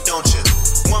star, don't you?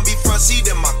 Wanna be front seat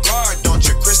in my car, don't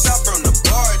you? Christoph from the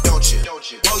bar, don't you?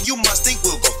 Oh, you must think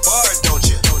we'll go far, don't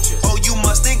you? Oh, you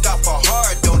must think I fall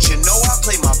hard, don't you? Know I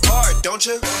play my part, don't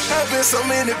you? I've been so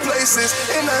many places,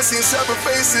 and I seen several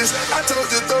faces. I told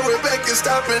you throw it back and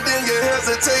stop, and then you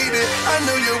hesitated. I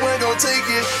knew you weren't gon' take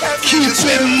it. Keep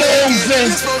it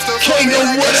moving. Can't know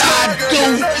what I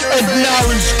do.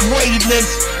 Acknowledge greatness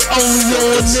only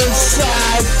on this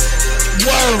side.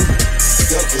 Word.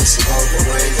 Your pussy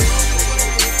overrated.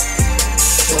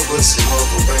 Your pussy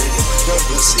overrated. Your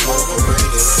pussy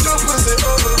overrated. Your pussy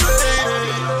overrated.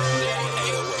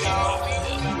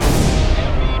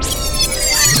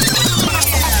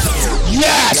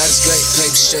 Yes! Not as great,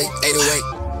 paper straight, 808.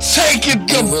 Take it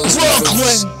to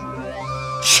Brooklyn.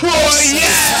 Troy,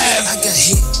 yes! I got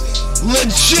hit.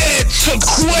 Legit to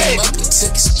quit.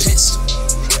 Took his pistol.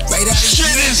 Right out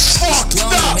Shit is fucked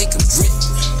up. Make him rip.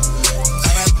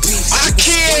 I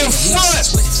can't front.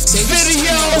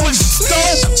 Video is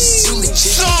dope.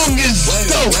 Song is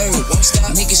dope.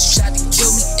 Niggas tried to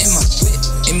kill me in my whip,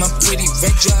 in my pretty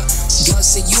red drop. God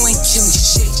said you ain't killing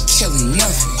shit, killing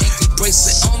nothing. Ankle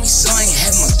bracelet on me, so I ain't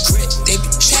had my grip. They be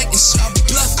tracking, so I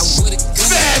bluff. I would've gone.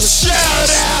 Fast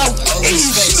shout out,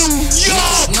 East New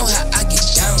York. Know how I get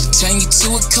down, turn you to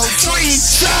a coke. 3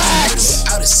 times.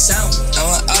 Out of sound, no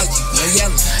I argue, no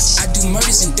yelling. I do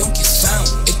murders and don't get found.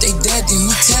 If they dead, then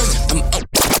who tellin'? I'm up.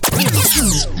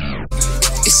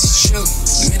 It's true,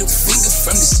 middle finger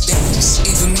from the stands.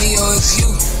 Either me or it's you.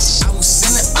 I was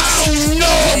in it. I don't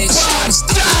know about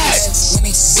that. When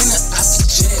they send it out the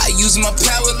jail, I use my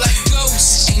power like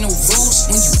ghosts. Ain't no rules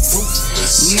when you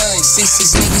ruthless. None since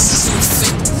these niggas is so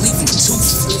fake, leave them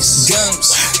toothless.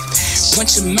 Gums.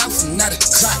 Punch your mouth and not a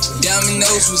clock. Diamond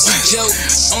nose was a joke.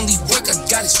 Only work I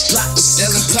got is blocks.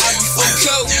 Selling pie before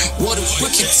coke. Water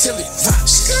quick until it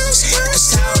drops.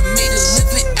 That's how I made a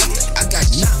living after I got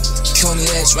knocked. Coney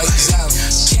ass right out.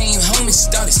 Came home and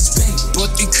started spending.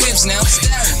 Bought 3 cribs, now I'm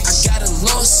styling. I got a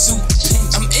lawsuit pen.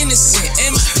 I'm innocent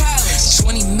and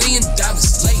piling. $20 million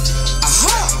later.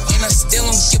 Aha! And I still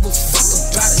don't give a fuck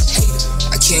about a hater.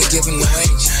 I can't give him no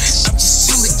age. I'm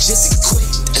just too legit to quit.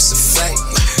 That's a fact.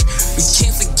 We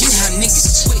can't forget how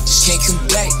niggas switch. Can't come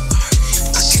back.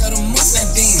 I cut them off,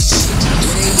 that damn shit.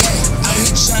 Where they at? Out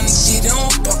here trying to get on,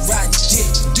 but riding dick.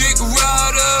 Dick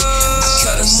rider. I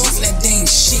cut them off, that damn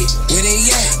shit. Where they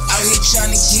at? Out here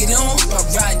trying to get on, but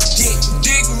riding dick.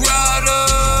 Dick rider.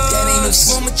 That ain't no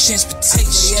form of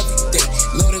transportation. Every day,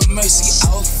 Lord of mercy,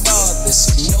 our Father.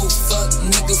 So no fuck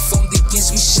nigga formed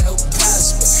against me shall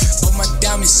prosper. All my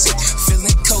diamonds sick,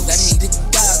 feeling cold, I need a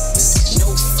doctor. No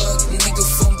fuck nigga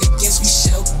formed against me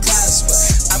shall prosper.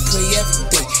 I play every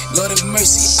day, Lord of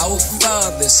mercy, our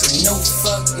Father. So no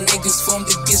fuck niggas formed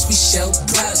against we shall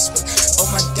prosper. Oh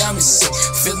my diamonds sick,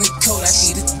 feeling cold, I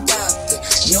need a doctor.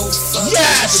 No fuck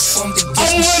niggas formed against we shall prosper. I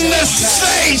wanna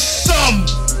say something.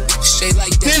 Straight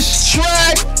like that. This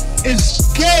track is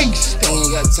gangsta,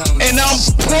 and I'm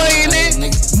playing it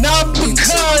not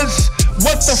because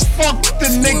what the fuck the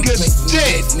nigga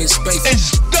did.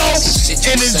 It's dope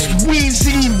and it's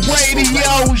Weezy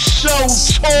Radio Show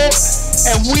Talk,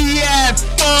 and we had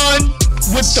fun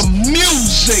with the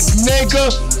music,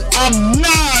 nigga. I'm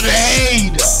not a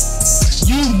hater.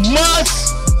 You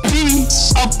must be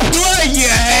a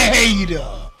player hater.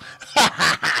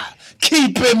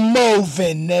 Keep it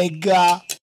moving, nigga.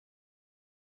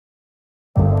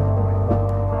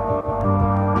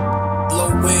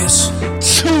 Low Wiz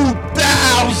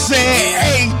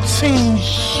 2018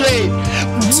 shit.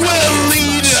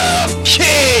 Willie the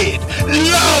Kid.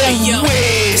 Low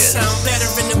Wiz. Sound better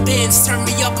in the bins. Turn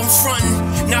me up, I'm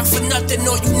frontin'. Not for nothing,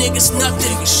 no, you niggas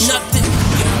nothing. Nothing.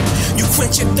 You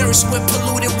quench your thirst with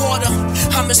polluted water.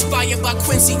 I'm inspired by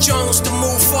Quincy Jones to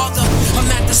move farther. I'm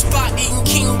at the spot eating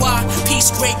quinoa, peace,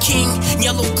 great king,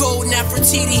 yellow gold,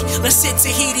 Nefertiti. Let's hit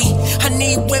Tahiti. I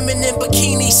need women in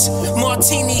bikinis,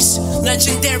 martinis,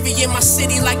 legendary in my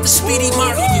city like the Speedy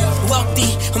Martin. Wealthy,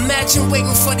 imagine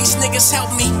waiting for these niggas help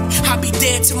me. I'll be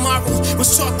dead tomorrow.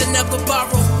 Was taught to never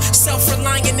borrow.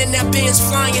 Self-reliant in that Benz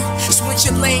flying.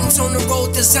 Switching lanes on the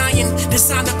road to Zion.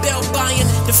 Designer belt buying,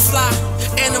 the fly,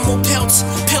 animal pelts,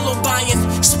 pillow buying,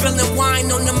 spilling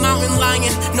wine on the mountain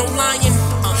lion, no lying.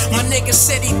 My nigga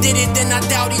said he did it, then I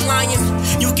doubt he lying.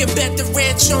 You can bet the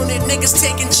ranch on it, niggas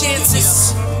taking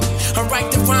chances. I write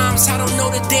the rhymes, I don't know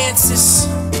the dances.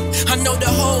 I know the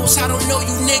hoes, I don't know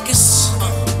you niggas.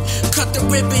 Cut the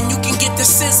ribbon, you can get the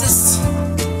scissors.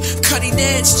 Cutting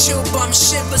edge, chill bum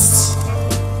shivers.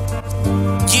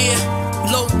 Yeah,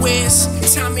 Low Wiz,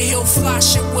 Tommy Hill fly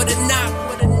shit with a knot.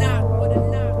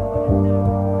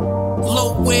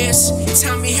 Low Wiz,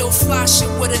 Tommy Hill fly shit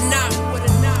with a knot.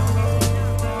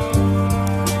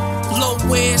 Low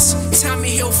Wiz, Tommy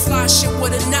Hill fly shit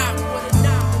with a knot.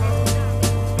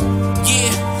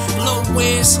 Yeah, Low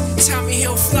Wiz, Tommy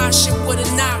Hill fly shit with a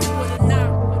knot.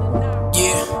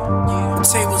 Yeah,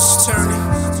 tables turning,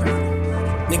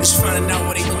 niggas finding out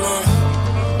where they belong.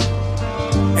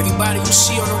 Everybody you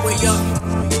see on the way up,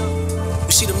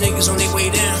 you see them niggas on their way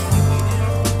down.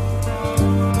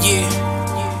 Yeah.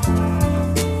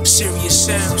 Serious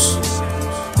sounds.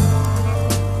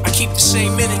 I keep the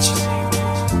same energy.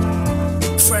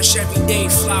 Fresh every day,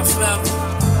 fly forever.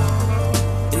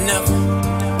 And never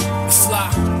fly.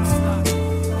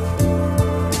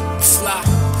 Fly.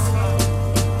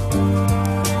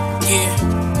 Yeah.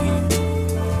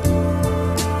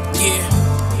 Yeah.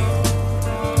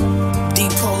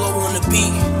 Deep Polo on the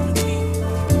beat.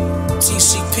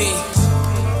 TCP.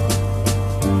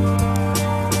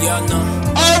 Y'all know.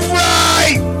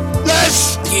 Alright!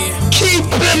 Let's keep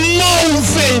it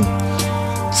moving.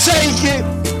 Take it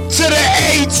to the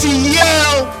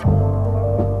ATL.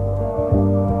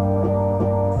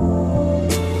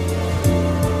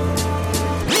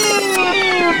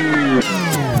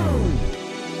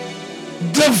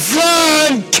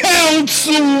 Divine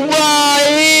Council right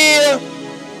here.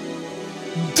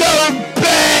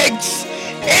 Dirtbags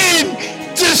in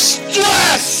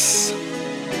distress.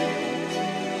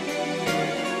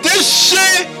 This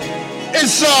shit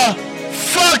is a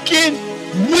fucking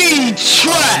weed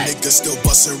track. Niggas still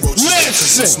busting roaches.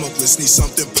 Listen. Smokeless need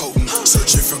something potent.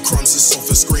 Searching for crumbs and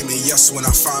sofa screaming yes when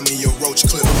I find me a roach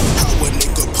clip. How a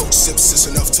nigga poke sips is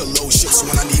enough to load ships.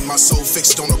 When I need my soul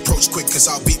fixed, don't approach quick cause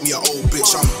I'll beat me an old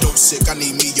bitch. I'm dope sick, I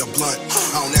need me a blunt.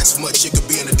 I don't ask much, it could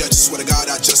be in the Dutch. Swear to God,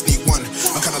 I just need one.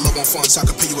 I'm kinda low on funds, I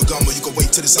could pay you a gum, or you could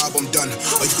wait till this album done.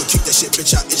 Or you could keep that shit,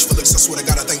 bitch, I itch for licks. I swear to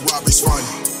God, I think robbery's fun.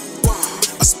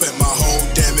 I spent my whole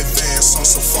damn advance on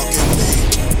some fucking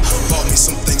weed. Bought me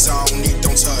some things I don't need,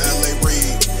 don't tell L.A.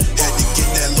 Reid. Had to get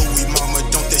that Louis, mama,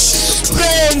 don't that shit look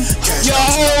clean. Spend your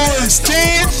whole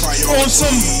dance on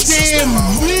some damn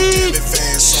weed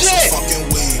shit.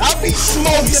 I be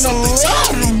smoking a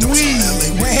lot of weed,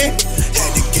 man. Had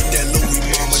to get that Louis,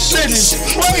 mama, shit is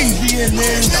crazy in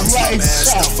there right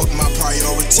now. Fuck my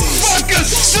priorities. Fuck a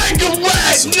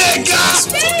cigarette, nigga.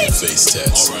 Face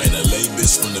tats. And a lay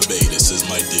bitch from the Bay, this is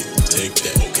my dick. Take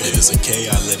that. If it's a K,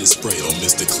 I let it spray. Don't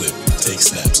miss the clip. Take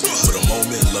snaps. For the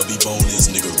moment, Lovey Bone is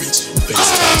nigga rich. Face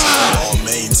tats. All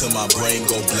made till my brain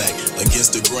go black.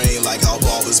 Against the grain, like how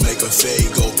ballers make a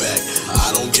fade go back. I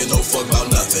don't give no fuck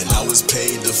about nothing. I was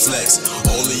paid to flex.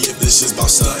 Only if this shit's about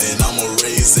stunting, I'ma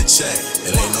raise the check.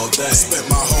 It ain't no thing. I spent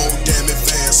my whole damn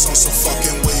advance on some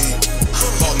fucking weed.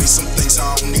 Bought me some things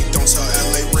I don't need, don't tell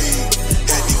L.A. Reid.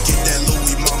 Had to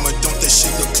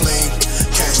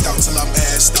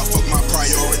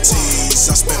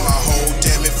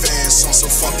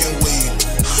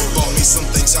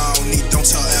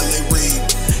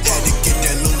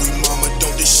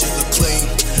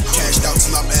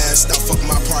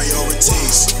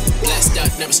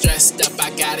never stressed up, I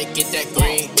gotta get that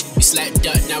green. You slapped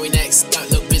up, now we next up,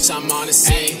 little bitch, I'm on the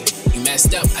scene. You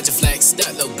messed up, I just flexed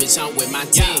up, little bitch, I'm with my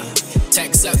team.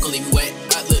 Text up, gon' leave you wet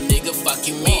up, little nigga, fuck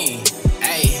you mean.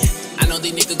 Ayy, I know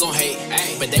these niggas gon' hate,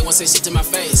 but they won't say shit to my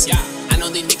face. I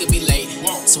know these niggas be late,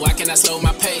 so I cannot slow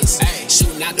my pace.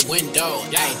 Shooting out the window,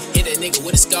 hit a nigga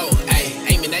with a scope,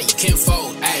 aiming at you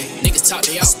kinfolk. Niggas talk,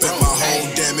 they all spent my whole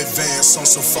damn advance on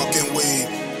some fucking weed.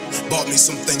 Bought me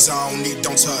some things I don't need,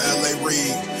 don't tell L.A.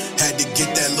 Reid. Had to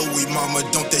get that Louis, mama,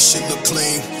 don't that shit look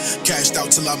clean. Cashed out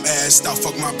till I'm assed out,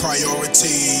 fuck my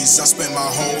priorities. I spent my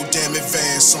whole damn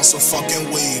advance on some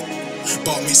fucking weed.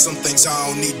 Bought me some things I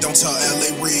don't need, don't tell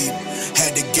L.A. Reid.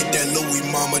 Had to get that Louis,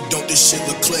 mama, don't this shit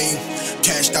look clean.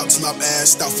 Cashed out till I'm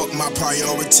assed out, fuck my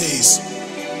priorities.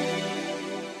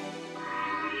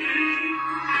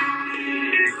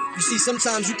 You see,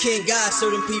 sometimes you can't guide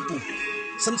certain people.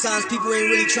 Sometimes people ain't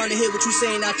really trying to hear what you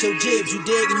saying out your jibs, you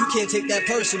dig, and you can't take that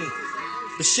personal.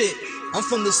 But shit, I'm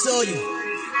from the soil.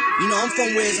 You know, I'm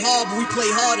from where it's hard, but we play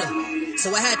harder.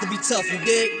 So I had to be tough, you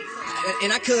dig?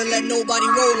 And I couldn't let nobody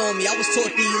roll on me. I was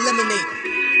taught to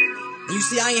eliminate. And you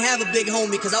see, I ain't have a big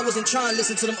homie, cause I wasn't trying to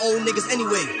listen to them old niggas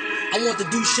anyway. I want to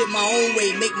do shit my own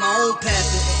way, make my own path,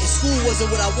 and school wasn't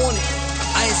what I wanted.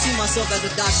 I didn't see myself as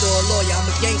a doctor or a lawyer. I'm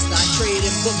a gangster. I trade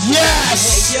in books. Yes!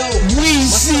 Hey, yo,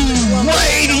 Weezy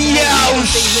Radio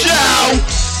Show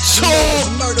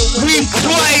 2. We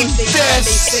played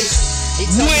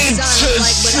this winter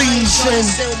season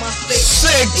 6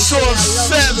 or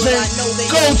 7.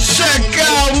 Go check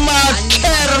out my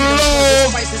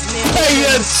catalog. Pay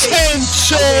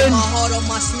attention.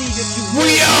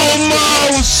 We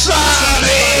almost out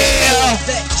here.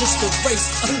 Just a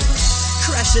race.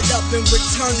 Crash it up and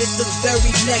return it the very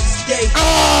next day.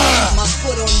 My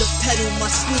foot on the pedal, my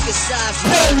sneaker size.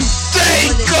 Bam!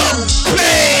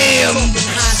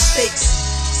 Talking high stakes,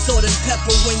 salt and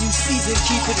pepper when you season,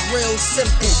 keep it real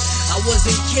simple. I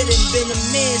wasn't kidding, been a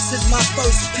man since my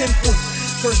first pimple.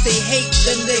 First they hate,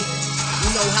 then they, you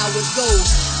know how it goes.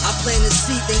 I planted a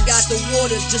seed, then got the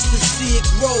water just to see it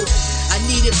grow. I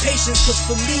needed patience, cause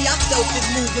for me, I felt it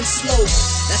moving slow.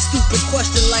 That stupid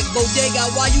question like, Bodega,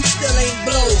 why you still ain't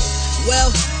blow?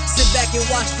 Well, sit back and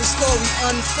watch the story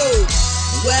unfold.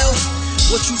 Well,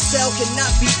 what you sell cannot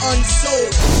be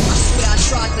unsold. I swear I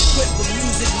tried to quit, but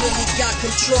music really got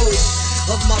control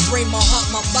of my brain, my heart,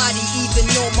 my body, even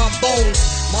on my bones.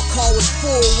 My car was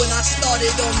full when I started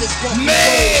on this bumpy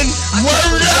man,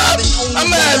 word up!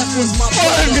 I'm having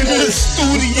fun in the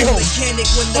studio.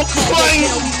 I'm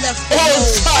playing all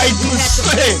types of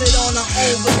shit.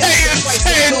 Pay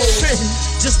attention.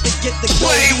 Just to get the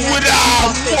play what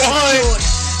I want.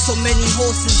 So many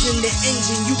horses in the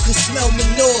engine, you can smell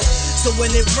manure. So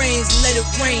when it rains, let it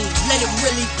rain, let it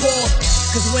really pour.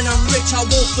 Cause when I'm rich, I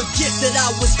won't forget that I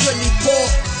was really poor.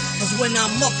 Cause when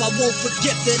I'm up, I won't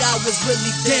forget that I was really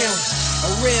down.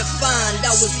 A rare find, I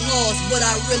was lost, but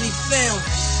I really found.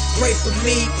 Pray for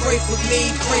me, pray for me,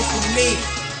 pray for me.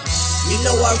 You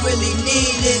know I really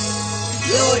need it.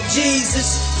 Lord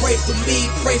Jesus, pray for me,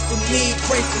 pray for me,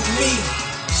 pray for me.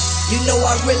 You know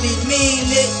I really mean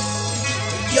it.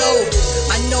 Yo,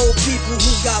 I know people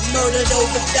who got murdered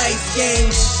over dice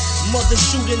games. Mother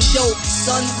shooting dope,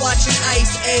 son watching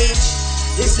Ice Age.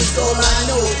 This is all I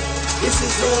know. This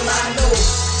is all I know.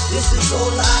 This is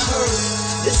all I heard.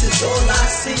 This is all I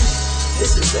see.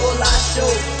 This is all I show.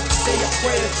 Say a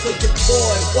prayer for your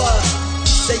boy, what?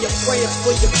 Say a prayer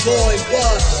for your boy,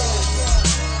 what?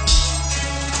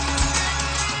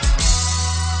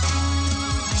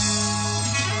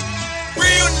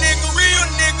 Real nigga, real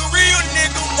nigga, real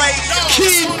nigga, radio.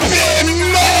 Keep it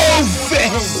moving.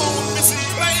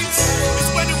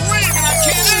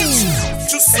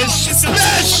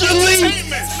 Especially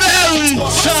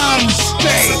Valentine's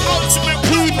Day.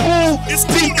 People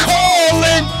be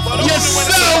calling your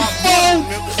cell phone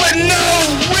for no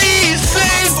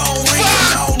reason.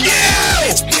 Fuck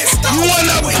you! You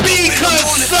wanna be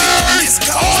concerned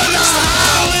on a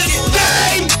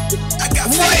holiday?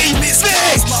 Wait,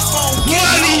 big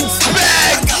money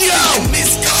back, yo.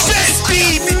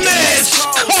 50 missed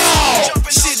call.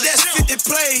 Shit, that's 50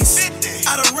 plays.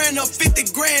 I done ran up 50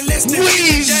 grand less than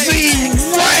Weezy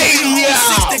Radio.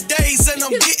 60 days and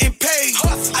I'm getting paid.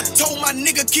 I told my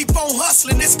nigga keep on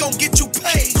hustling, it's gon' get you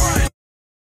paid.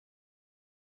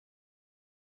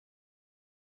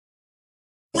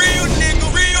 Real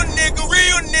nigga, real nigga,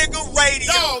 real nigga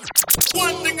radio. Dog,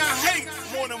 one thing I hate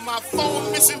more than my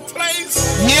phone missing plays.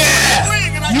 Yeah,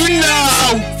 you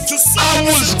know I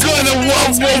was gonna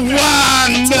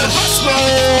rewind the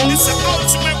song. It's an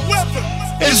ultimate weapon.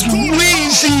 It's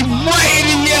Weezy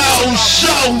Radio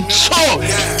Show 2.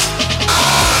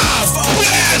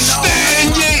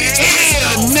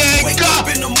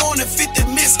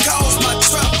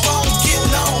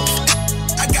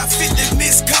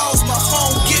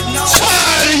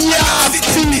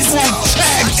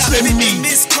 missing me in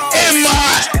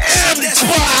my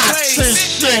inbox and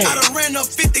shit. I done ran up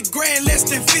 50 grand less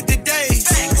than 50 days.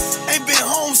 Ain't been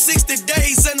home 60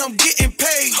 days and I'm getting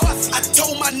paid. I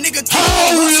told my nigga,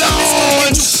 hold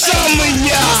on, some of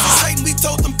y'all. We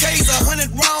told them K's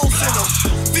 100 rounds in them.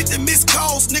 50 missed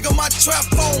calls, nigga, my trap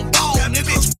phone ball,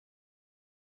 nigga.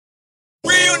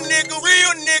 Real nigga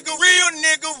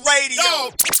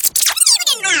radio.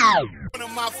 One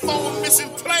of my phone missing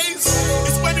plays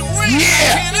is when it rings.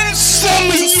 Yeah, some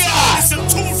of y'all,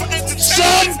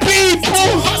 some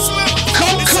people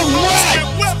come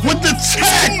correct with the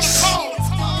text.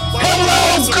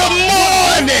 Hello, good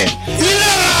morning. You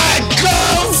know how it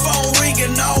goes. Phone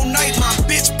ringing all night, my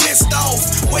bitch pissed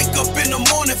off. Wake up in the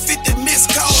morning, 50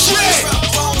 missed calls. Shit,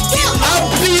 I'll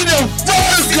be the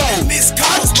Virgo. I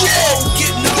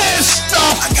get pissed the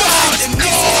fuck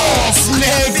off,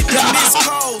 nigga.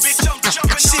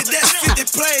 Shit, that's 50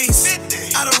 plays.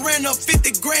 I done ran up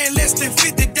 50 grand less than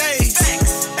 50 days.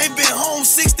 Ain't been home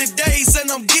 60 days and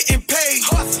I'm getting paid.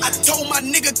 I told my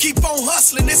nigga keep on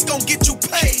hustling, it's gon' get you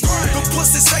paid. The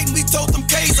pussies hatin', we told them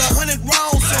K's 100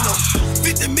 rounds in them.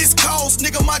 50 missed calls,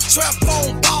 nigga, my trap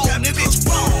phone ball, nigga.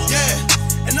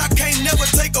 Yeah, and I can't never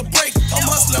take a break. I'm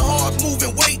hustling hard,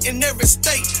 moving weight in every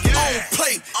state. On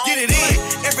plate, get it in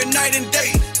every night and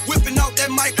day. Whipping out that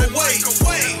microwave.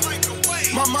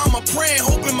 My mama praying,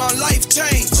 hoping my life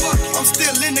change. I'm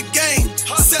still in the game,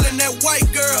 selling that white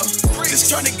girl.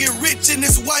 Just trying to get rich in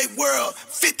this white world.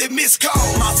 50 missed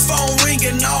calls, my phone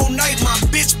ringing all night. My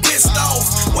bitch pissed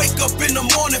off. Wake up in the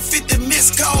morning, 50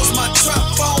 missed calls. My trap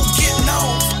phone getting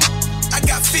on. I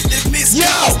got 50 missed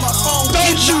calls. My phone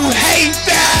don't you hate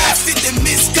that? 50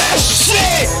 missed that calls.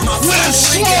 Shit with a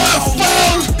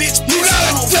smartphone, you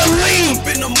gotta delete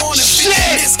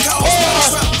shit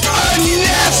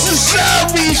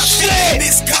unnecessary shit,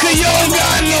 cause you don't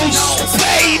got no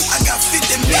space. I got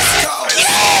 50 missed calls.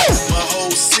 My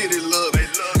whole city love it.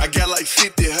 I got like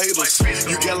 50 haters.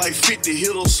 You got like 50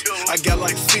 hitters. I got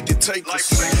like 50 takers.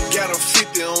 Got a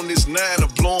 50 on this 9 to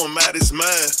blow him out his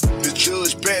mind. The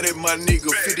judge bad at my nigga,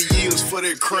 50 years for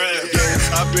that crime.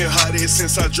 Yeah, I've been hot here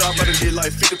since I dropped. I done did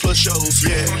like 50 plus shows.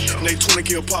 Yeah, they 20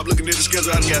 kill pop looking at the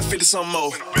schedule. I done got 50 something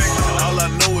more. All I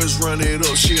know is run it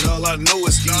up. Shit, all I know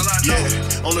is eat.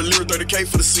 Yeah, on the lyric 30K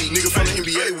for the seat. Nigga from the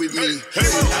NBA with me.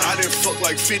 I done fuck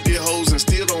like 50 hoes and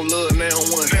still don't love now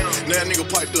one. Now nigga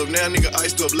piped up, now nigga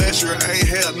iced up. Last year I ain't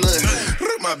had none.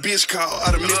 My bitch called,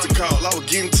 I done missed the call. I was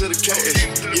getting to the cash.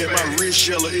 Yeah, my wrist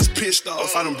yellow is pissed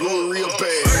off. I done blew it real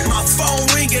bad. My phone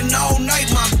ringing all night,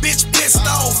 my bitch pissed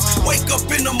off. Wake up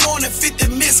in the morning, 50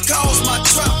 missed calls. My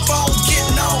trap phone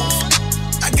getting on.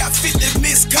 I got 50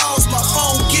 missed calls, my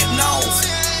phone getting off.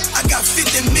 I got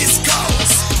 50 missed calls.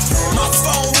 My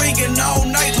phone ringing all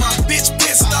night, my bitch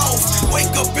pissed off. Wake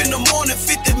up in the morning,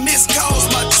 50 missed calls.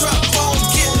 My trap phone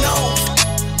getting on.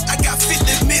 I got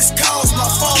 50 missed calls, my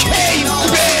phone getting on.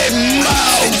 50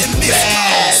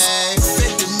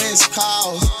 missed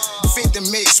calls, 50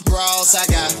 mixed bras. I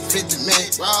got 50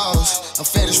 mixed bras. I'm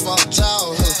finished for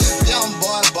Joe. Young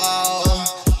boy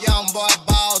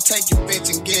ball, take your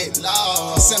bitch and get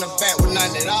lost. Send her back with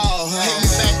nothing at all. Hit me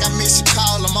back, I miss your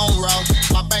call, I'm on road.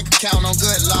 My bank account on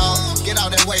good law. Get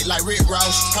out that weight like Rick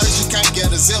Ross. Heard you can't get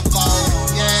a zip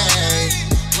off. Yeah,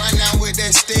 run down with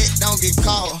that stick, don't get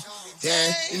caught.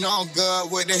 Yeah, you know I'm good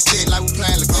with that stick like we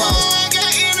playing lacrosse. I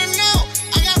got in and out,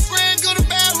 I got friends, good or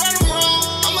bad, right or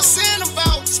wrong. I'ma send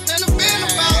about, spend a bit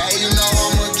about. Yeah, you know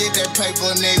I'ma get that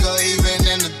paper, nigga, even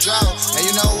in the drought. And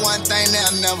you know one thing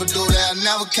they'll never do, they'll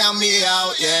never count me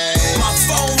out, yeah. My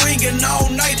phone ringing all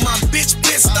night, my bitch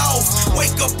pissed off.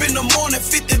 Wake up in the morning,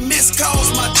 50 missed calls.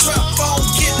 My trap phone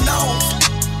getting on.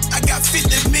 I got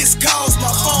 50 missed calls, my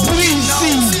phone getting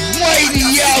on.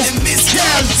 Radio,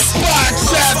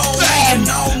 Castbox FM,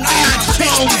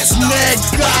 iTunes,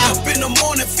 nigga. Up in the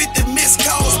morning, 50 missed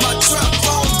calls, my trap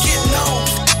phone getting on.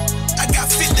 I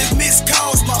got 50 missed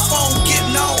calls, my phone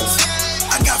getting on.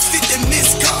 I got 50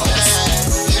 missed calls.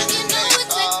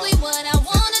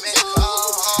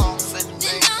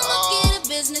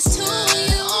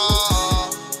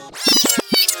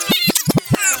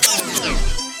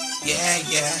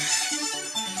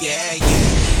 Yeah.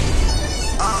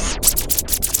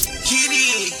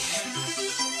 Kitty.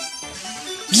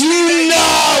 You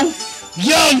know,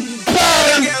 Young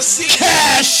Bird,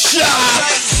 Cash Shot.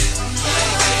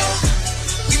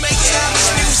 We make house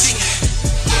music.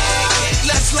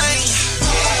 Left lane.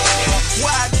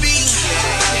 YB.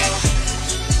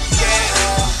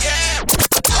 Yeah.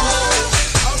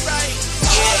 Alright.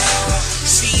 Yeah.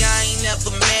 See, I ain't never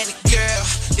met a girl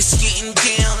that's getting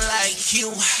down like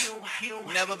you.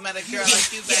 Never met a girl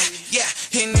like you, baby. Yeah,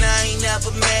 and I ain't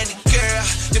never met a girl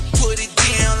that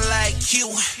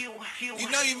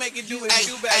know you make it do it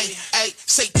too, baby. Hey,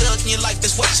 say thug in your life,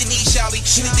 that's what you need, shawty.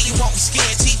 Anything you want, we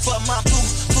guaranteed for my boo.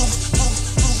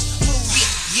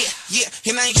 Yeah,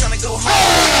 and I ain't tryna go home.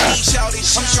 I need shawty.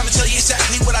 I'm tryna tell you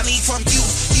exactly what I need from you.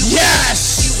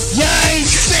 Yes! You ain't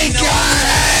think I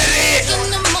had it!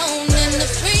 In the morning, the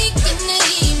freak in the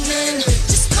evening.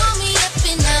 Just call me up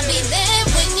and I'll be there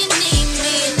when you need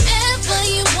me. Whenever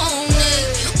you want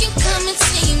it, you can come and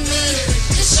see me.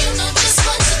 Cause you know just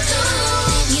what to do.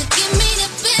 You give me the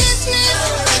business.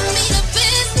 Give me the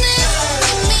business.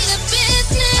 Give me the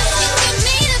business. You give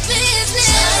me the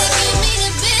business. Give me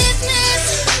the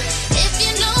business. If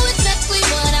you know exactly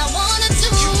what I wanna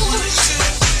do,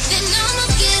 then I'ma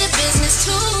get a business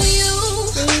to you.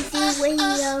 Wavy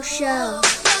Radio Show.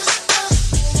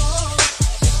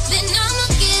 Then I'ma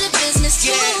get a business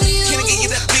to you. Can I get you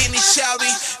that business,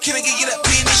 shawty? Can I get you that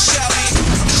business, shawty?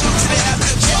 Can I have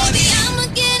that party? I'ma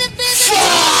get a business.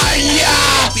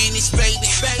 Fire! Business, baby.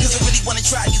 Cause I really wanna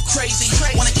drive you crazy.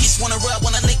 Wanna kiss, wanna rub,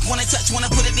 wanna lick, wanna touch, wanna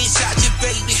put it inside your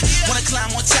baby. Wanna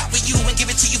climb on top of you and give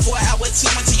it to you for an hour or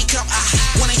two until you come. I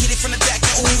wanna hit it from the back.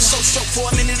 Ooh, so stroke for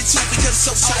a minute or two because it's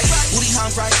so tight. Booty hung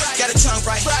right, got a tongue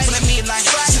right. When I'm midnight,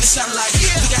 to the sunlight.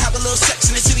 We can have a little sex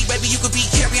in the city, baby. You could be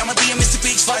Carrie, I'ma be a Mr.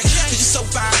 Big's fight. Cause you're so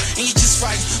fine and you're just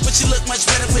right, but you look much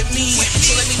better with me.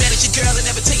 So let me manage your girl and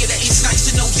never tell you that it's nice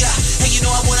to know ya. And you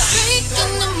know I wanna freak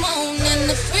in the morning,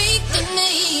 the freak in the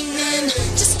evening.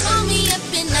 Just call me up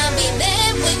and I'll be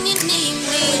there when you need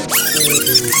me.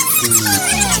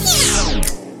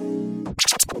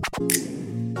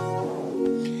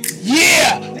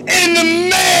 Yeah, in the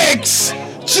mix,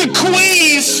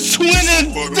 Jaquees,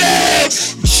 Trinidad,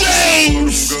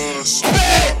 James,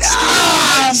 Bet,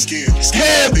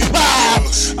 hip-hop,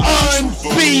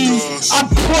 R&B, I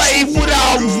play what I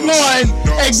want,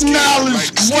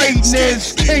 acknowledge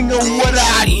greatness, king of what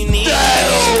I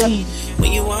do.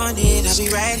 When you want it, I'll be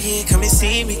right here, come and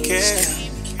see me, girl.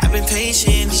 I've been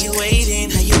patient, you waiting,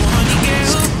 how you want it,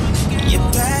 girl? Your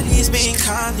body's been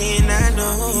calling, I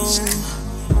know.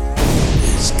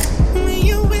 When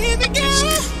you with me,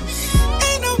 girl,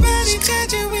 ain't nobody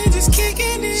judging, we're just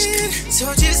kicking it.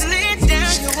 So just let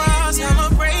down your walls, I'ma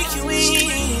break you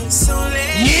in. So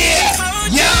let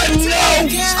y'all know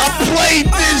I played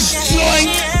this joint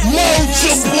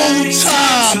multiple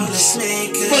times.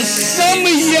 For some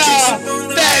of y'all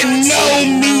that know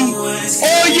me,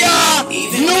 or y'all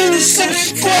new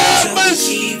subscribers,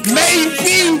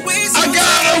 maybe I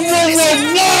gotta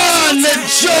rewind the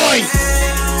joint.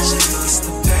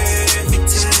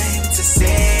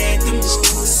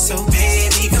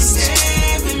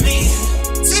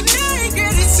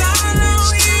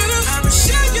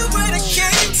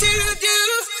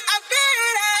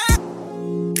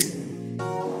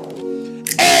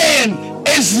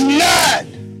 It's not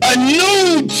a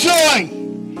new joint.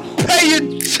 Pay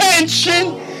attention.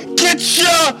 Get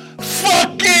your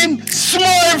fucking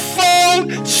smartphone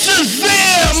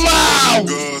Shazam out.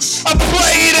 I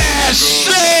play that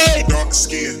shit. Dark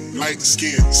skin, light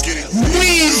skin, skinny.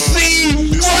 Weezy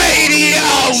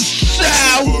Radio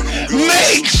Show.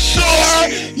 Make sure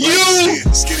you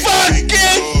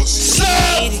fucking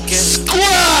subscribe.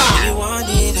 You want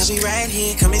it, I'll be right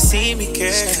here. Come and see me,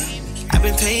 girl. I've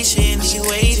been patient, you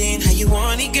waiting, how you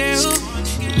want it, girl?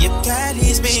 Your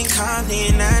body's been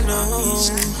calling, I know.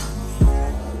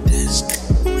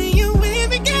 When you with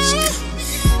me, girl,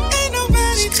 ain't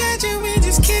nobody judging, we're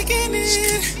just kicking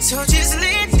it. So just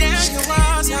let down your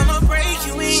walls, I'ma break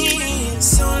you in.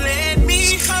 So let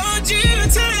me hold you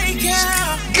tight,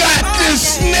 girl. Got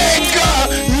this nigga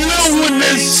Lou in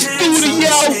the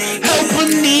studio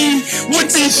helping me with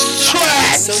this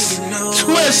track.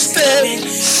 Twisted,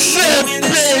 sipping.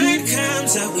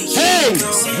 Hey,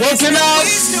 what can I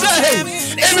say?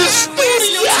 In the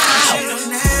studio.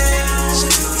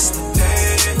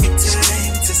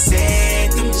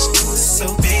 So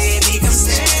baby, come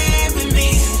stay with me.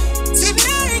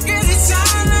 Tonight, girl, it's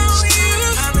all on you.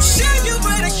 I'ma show you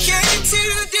what I came to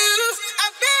do.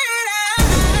 I better.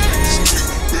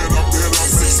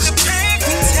 This is the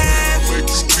perfect time.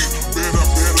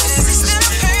 This is the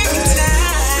perfect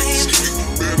time.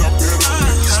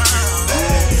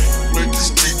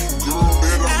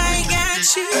 I got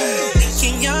you.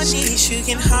 In your niche, you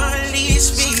can hardly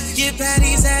speak. Your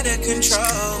body's out of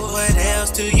control. What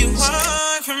else do you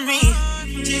want from me?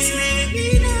 Just let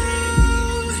me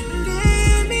know,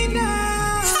 let me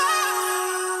know.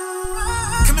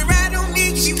 Come and ride on me,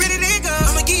 you ready to go.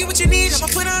 I'ma give you what you need, I'ma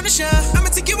put on the show. I'ma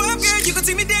take you up, girl, you gon'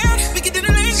 take me down. We can do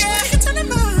the lane, girl, we can turn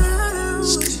them out.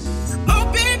 Oh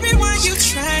baby, why you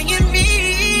trying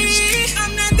me?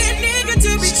 I'm not that nigga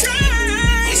to be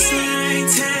trying. It's the right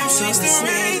time, so it's the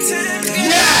right time.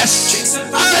 Yes,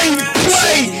 I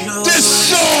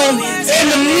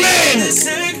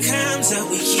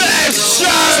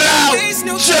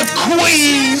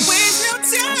Queens.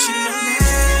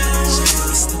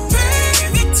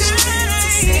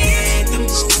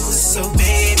 So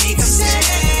baby, come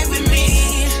stay with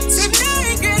me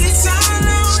tonight, girl. It's all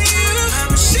on you.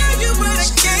 I'ma show you what I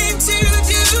came to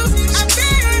do. I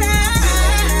better.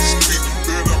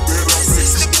 This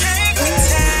is the perfect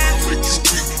time.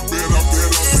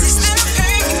 This is the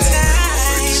perfect time.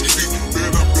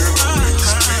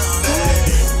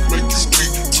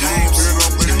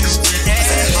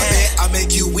 I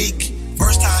make you weak.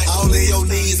 First time, all in your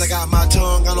knees. I got my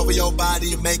tongue all over your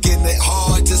body, making it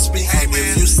hard to speak. And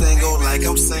if you single like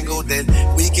I'm single, then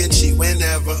we can cheat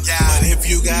whenever. But if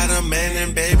you got a man,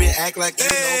 then baby, act like you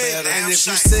know better. And if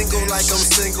you single like I'm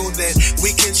single, then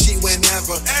we can cheat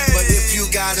whenever. But if you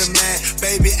got a man,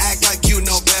 baby, act like you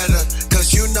know better.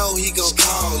 Cause you know he gon'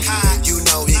 call you, and you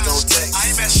know he gon' text.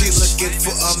 She looking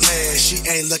for a man, she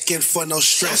ain't looking for no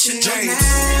stress. James.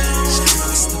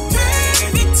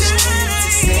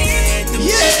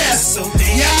 Yeah,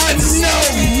 y'all know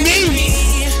me.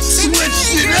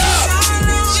 Switch it up.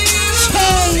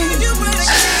 Tone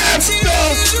after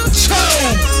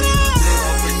tone.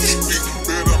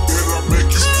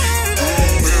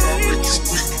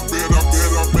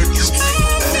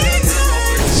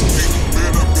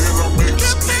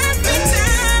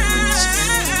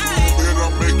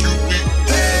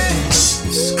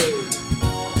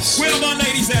 Where are my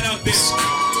ladies at out there?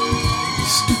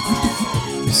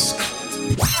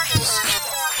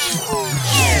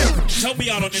 Help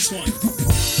me out on this one. Of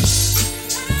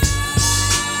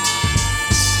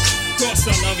course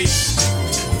I love you.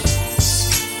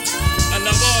 I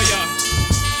love all y'all.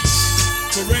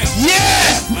 For real.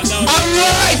 Yeah! I love I'm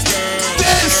like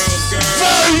this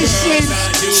version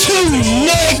too,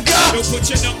 nigga! Don't put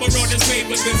your number on this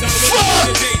paper cause I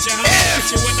will date you.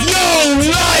 You don't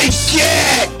like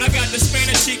it! I got the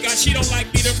Spanish chica, she don't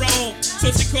like me to roam. So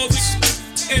she calls me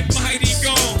and mighty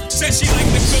gone. Says she like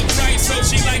to cook right, so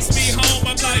she likes me home.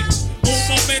 I'm like, un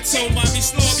momento, mommy,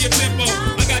 slow up your tempo.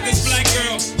 I got this black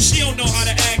girl, she don't know how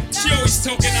to act. She always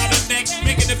talking out her neck,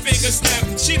 making the finger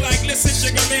snap. She like, listen,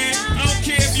 jigger man, I don't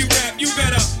care if you rap, you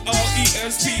better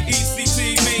R-E-S-P-E-C-T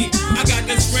me. I got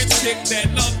this French chick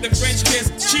that love the French kiss.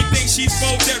 She thinks she's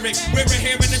Bo Derek, wearing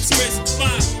hair in a twist.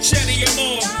 My Shelly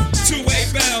Amore, two-way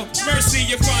bell. Mercy,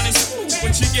 you're fine as fool,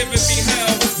 but you giving me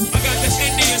hell. I got this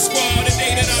Indian squad, the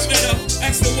day that I met her.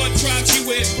 Asked her what tribe she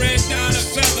with, red, down a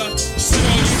feather. So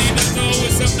all you need to know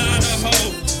is I'm not a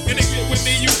hoe. And to get with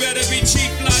me, you better be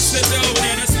cheap, lots of dough.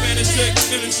 And a Spanish chick,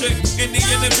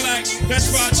 Indian and black. That's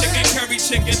fried chicken, curry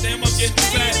chicken, damn I'm getting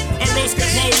fat. A roast con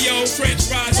pollo, French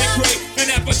fries and grape.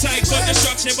 An appetite for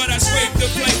destruction, but I scrape the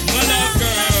plate. I love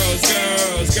girls,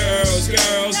 girls, girls,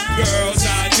 girls, girls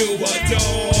I do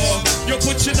adore. You'll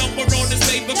put your number on this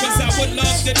paper cause I would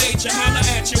love to date you. Holla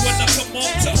at you when I come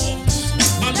on tour.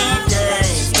 I love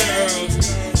girls, girls,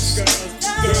 girls,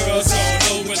 girls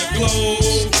all over the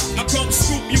globe. I come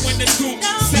scoop you in the scoop.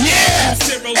 Yeah!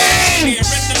 Hey!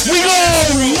 We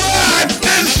gon' ride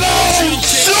this old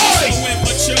joint!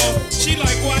 She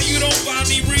like, why you don't buy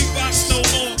me Reeboks no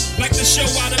more? Like to show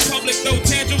out in public, throw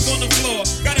tantrums on the floor.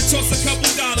 Gotta toss a couple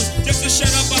dollars just to shut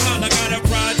up a holler. Got a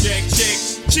project chick,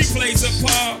 she plays a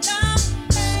part.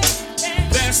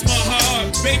 That's my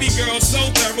heart. Baby girl so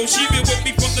thorough, she been with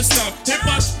me from the start. Hit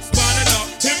my spot it up,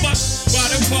 hit my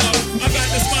spot it up. I got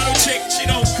this model chick, she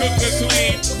don't cook or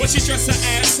clean, but she dress her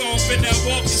ass off in that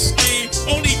walking scene.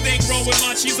 Only thing wrong with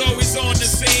mine, she's always on the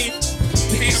scene.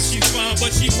 Damn, she's fine,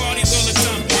 but she parties all the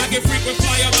time. I get frequent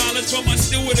flyer mileage from my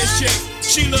stewardess chick.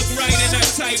 She look right in that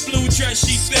tight blue dress,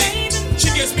 she thick.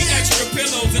 She gives me extra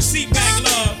pillows and seat back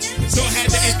love. So I had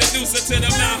to introduce her to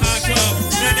the Mile High Club.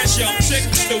 Now that's young chick,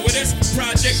 stewardess,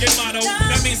 project and motto.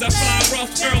 That means I fly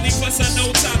rough early, plus I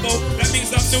know Taco. That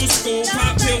means I'm new school,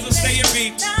 pop pills and stay a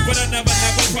beat. But I never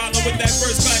have a problem with that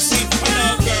first class seat. I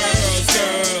love girls,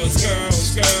 girls,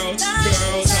 girls, girls,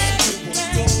 girls all over the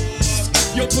floor.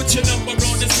 Yo, put your number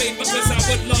on this paper cause I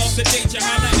would love to date you.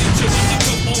 Holla at you when I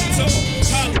come on tour.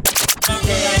 Holla.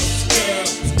 Girls,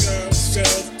 girls, girls,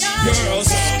 girls, girls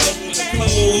all over the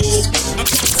globe. I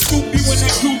come scoop you in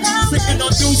that coupe, sipping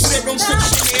on new serum,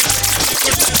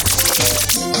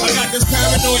 I got this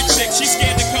paranoid chick, she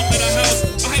scared to come to the house.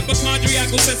 A hypochondriac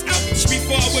who says ouch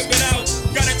before I whip it out.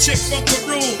 Got a chick from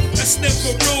Peru, that sniff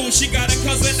Peru. She got a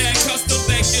cousin that customs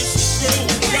that gives she screw.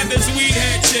 Got this weed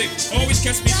head chick, always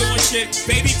catch me doing shit.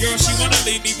 Baby girl, she wanna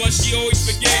leave me, but she always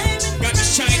forget. Got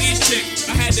this Chinese chick,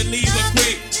 I had to leave her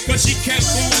quick, cause she kept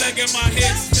bootlegging my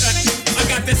hits. I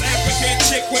got this African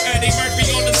chick with Eddie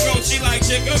Murphy on the scroll. She like,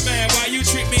 Jigga man, why you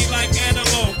treat me like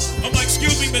animal? I'm like,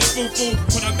 excuse me, Miss Foo-Foo.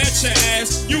 When I met your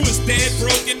ass, you was dead,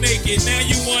 broken, naked. Now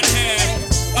you one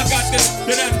half. I got this,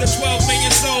 that after 12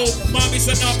 million sold. Mommy's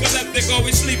a narcoleptic,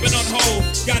 always sleeping on hold.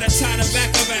 Got a tie the back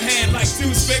of her hand like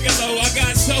Deuce Bigelow. I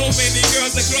got so many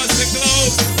girls across the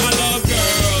globe. I love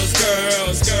girls,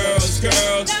 girls, girls,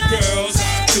 girls, girls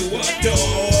I do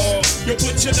adore. You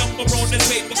put your number on the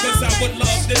paper cause I would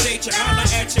love to date you. Holla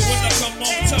at you when I come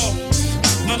on top.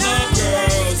 I love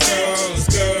girls, girls,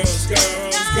 girls,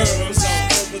 girls, girls all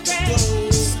over the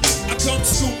globe. I come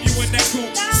scoop you in that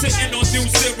coupe, sitting on due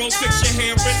zero, fix your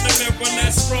hair in the mirror,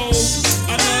 let's roll.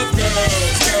 I love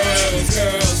girls, girls,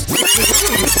 girls.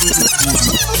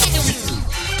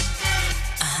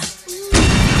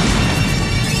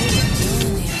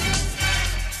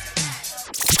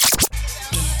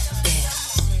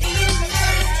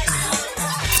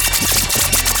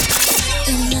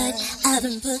 Out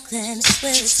in Brooklyn,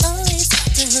 where it's always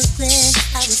the Brooklyn.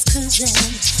 I was cruising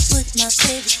with my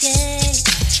favorite gang.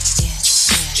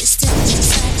 We stepped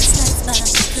inside this night spot,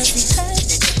 cause we heard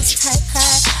that it was type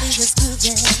high. We was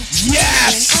grooving.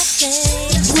 Yes!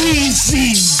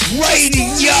 Weezy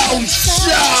Radio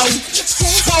Show.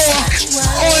 Talk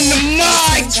on the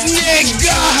mic,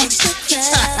 nigga.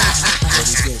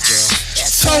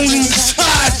 Tony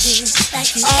Touch.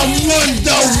 I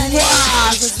wonder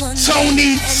why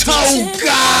Tony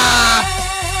Toga,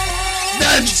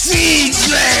 the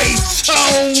DJ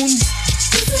Tone.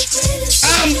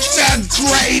 I'm the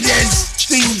greatest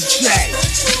DJ.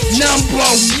 #1,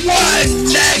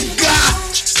 nigga.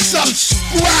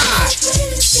 Subscribe.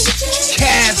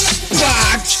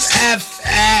 Castbox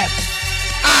FM.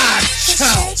 iTunes.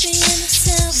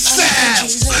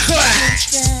 SoundCloud.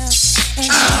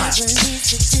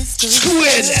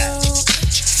 Twitter,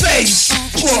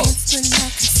 Facebook,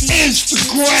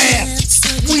 Instagram,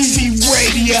 Weezy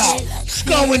Radio. What's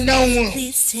going on?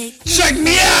 Check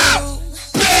me out,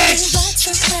 bitch!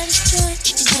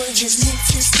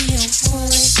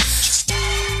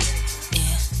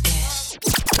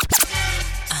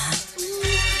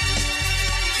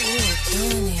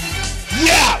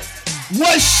 Yeah,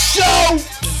 what show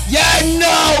y'all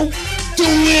know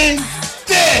doing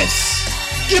this?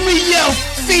 Give me your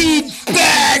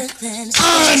feedback,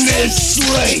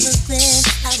 honestly.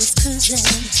 I was cruising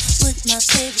with my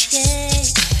favorite gang.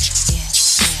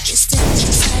 We stepped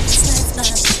inside this night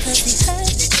spot, cause we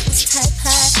heard that it was type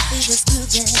high. We was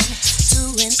grooving,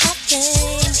 doing our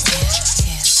thing.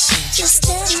 Just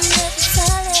standing up and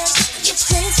silent, your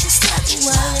place just got the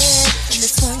wallet. And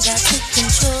this one guy took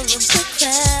control of the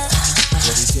crowd.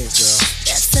 What he did, girl?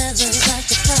 That fella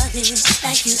rocked the party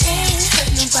like you ain't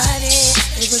hurt nobody.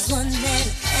 It was one man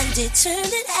and they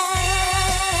turned it out.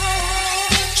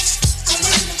 I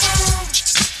wonder why.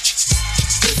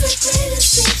 He's the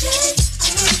greatest DJ. I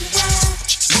wonder why.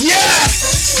 Yes!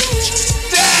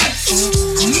 That's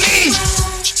me!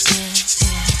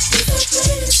 He's the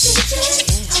greatest DJ.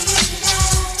 I wonder why.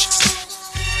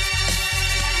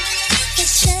 The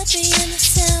champion of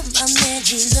sound, my man,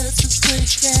 he loves to put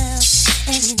it down.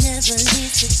 And he never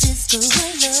leaves the disco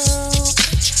alone.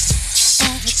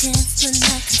 Arrogance when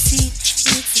I concede,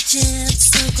 it's a jam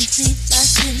so complete. I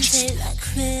couldn't pay like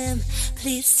Crim,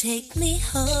 please take me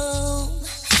home.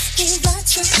 He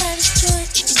rocks the hottest joint,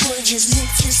 boy, his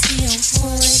mix is the on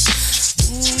point.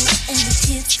 Ooh, and the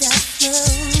kids got flow.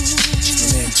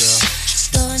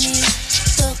 Tony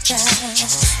Toga,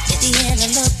 Mediana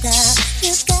Loca,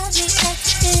 you got me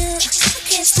acting ill. I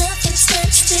can't stop and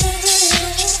stand still.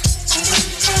 I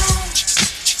wonder why.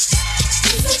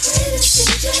 He's the greatest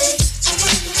DJ. I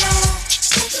wonder why.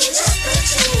 That you never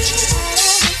did.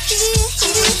 He's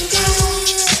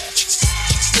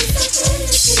the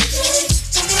greatest DJ.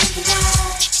 I wonder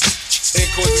why.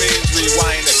 Encode means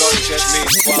rewind, the gunshot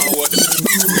means forward.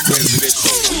 President,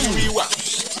 we rewind.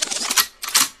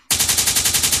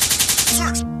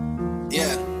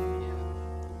 Yeah.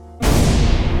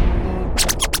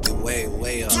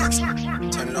 Way up.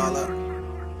 Turn it all up.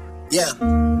 Yeah.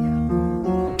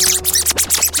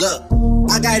 Look,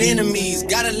 I got enemies,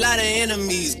 got a lot of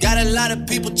enemies, got a lot of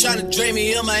people trying to drain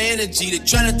me of my energy. They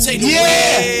trying to take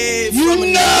away from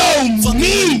you know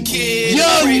me, kid,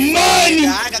 Young Money,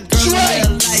 I got girls like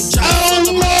on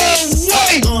my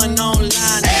way, going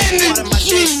online,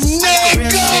 energy,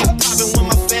 nigga. Popping with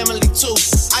my family too.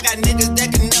 I got niggas that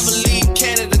can never leave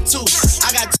Canada too.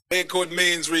 I got Encode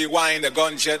means rewind, the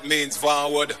gunshot means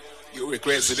forward. You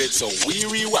requested it, so we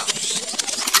rewind.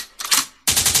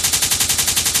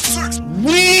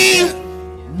 We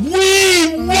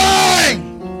rewind.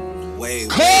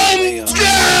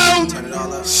 Calm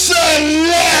down,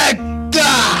 Selector.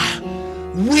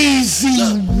 Weezy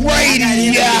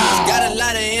Radio. Got a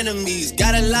lot of enemies,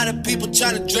 got a lot of people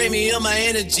trying to drain me of my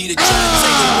energy. They trying to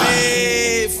take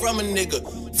away from a nigga.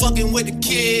 Fucking with the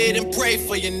kid and pray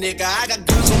for your nigga. I got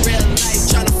girls in real life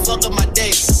tryna fuck up my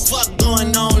day. Fuck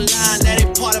going online, that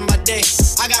ain't part of my day.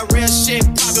 I got real shit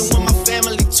poppin' with my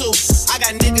family too. I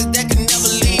got niggas that can never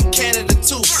leave Canada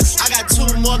too. I got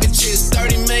 2 mortgages,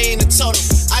 30 million in total.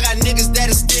 I got niggas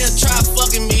that'll still try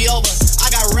fucking me over.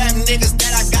 I got rap niggas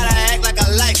that I gotta act like I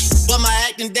like, but my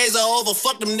acting days are over.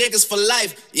 Fuck them niggas for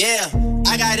life. Yeah,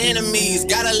 I got enemies,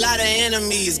 got a lot of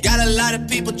enemies. Got a lot of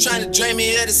people trying to drain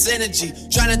me of this energy,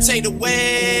 trying to take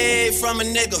away from a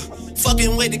nigga.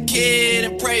 Fucking with the kid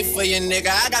and pray for your nigga.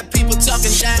 I got people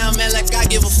talking down, man, like I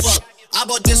give a fuck. I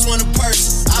bought this one a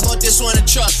purse, I bought this one a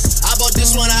truck, I bought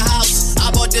this one a house, I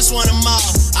bought this one a mall.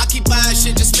 I keep buying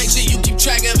shit, just make sure you keep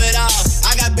track of it all.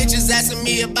 I got bitches asking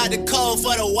me about the code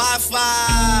for the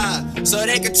Wi-Fi, so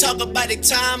they can talk about their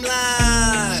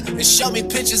timeline and show me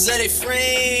pictures of their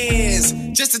friends,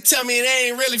 just to tell me they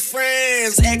ain't really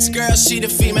friends. Ex-girl, she the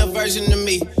female version of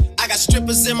me. I got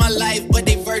strippers in my life, but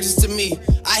they virgins to me.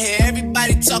 I hear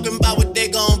everybody talking about what they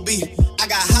gon' be. I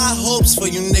got high hopes for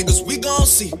you niggas, we gon'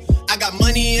 see. I got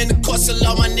money in the course, so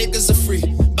all my niggas are free.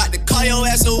 About to call your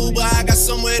ass a Uber, I got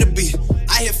somewhere to be.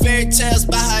 I hear fairy tales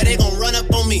about how they gon' run up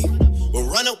on me. Well,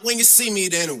 run up when you see me,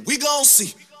 then we gon'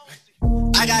 see.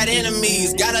 I got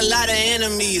enemies, got a lot of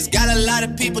enemies. Got a lot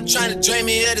of people trying to drain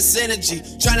me of this energy,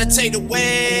 trying to take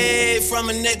away from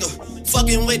a nigga.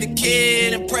 Fucking with the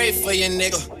kid and pray for your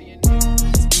nigga.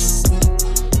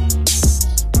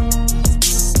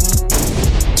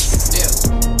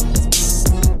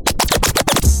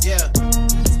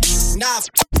 Nah,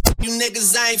 you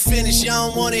niggas, I ain't finished. You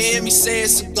don't wanna hear me say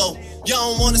it's a go. You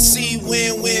don't wanna see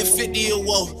win 50 or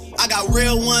woe. I got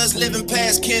real ones living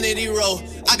past Kennedy Road.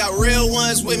 I got real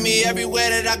ones with me everywhere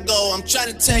that I go. I'm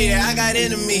trying to tell you, I got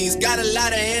enemies, got a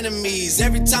lot of enemies.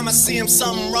 Every time I see them,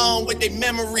 something wrong with their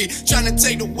memory, trying to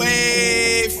take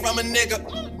away from a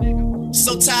nigga.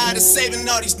 So tired of saving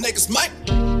all these niggas, Mike.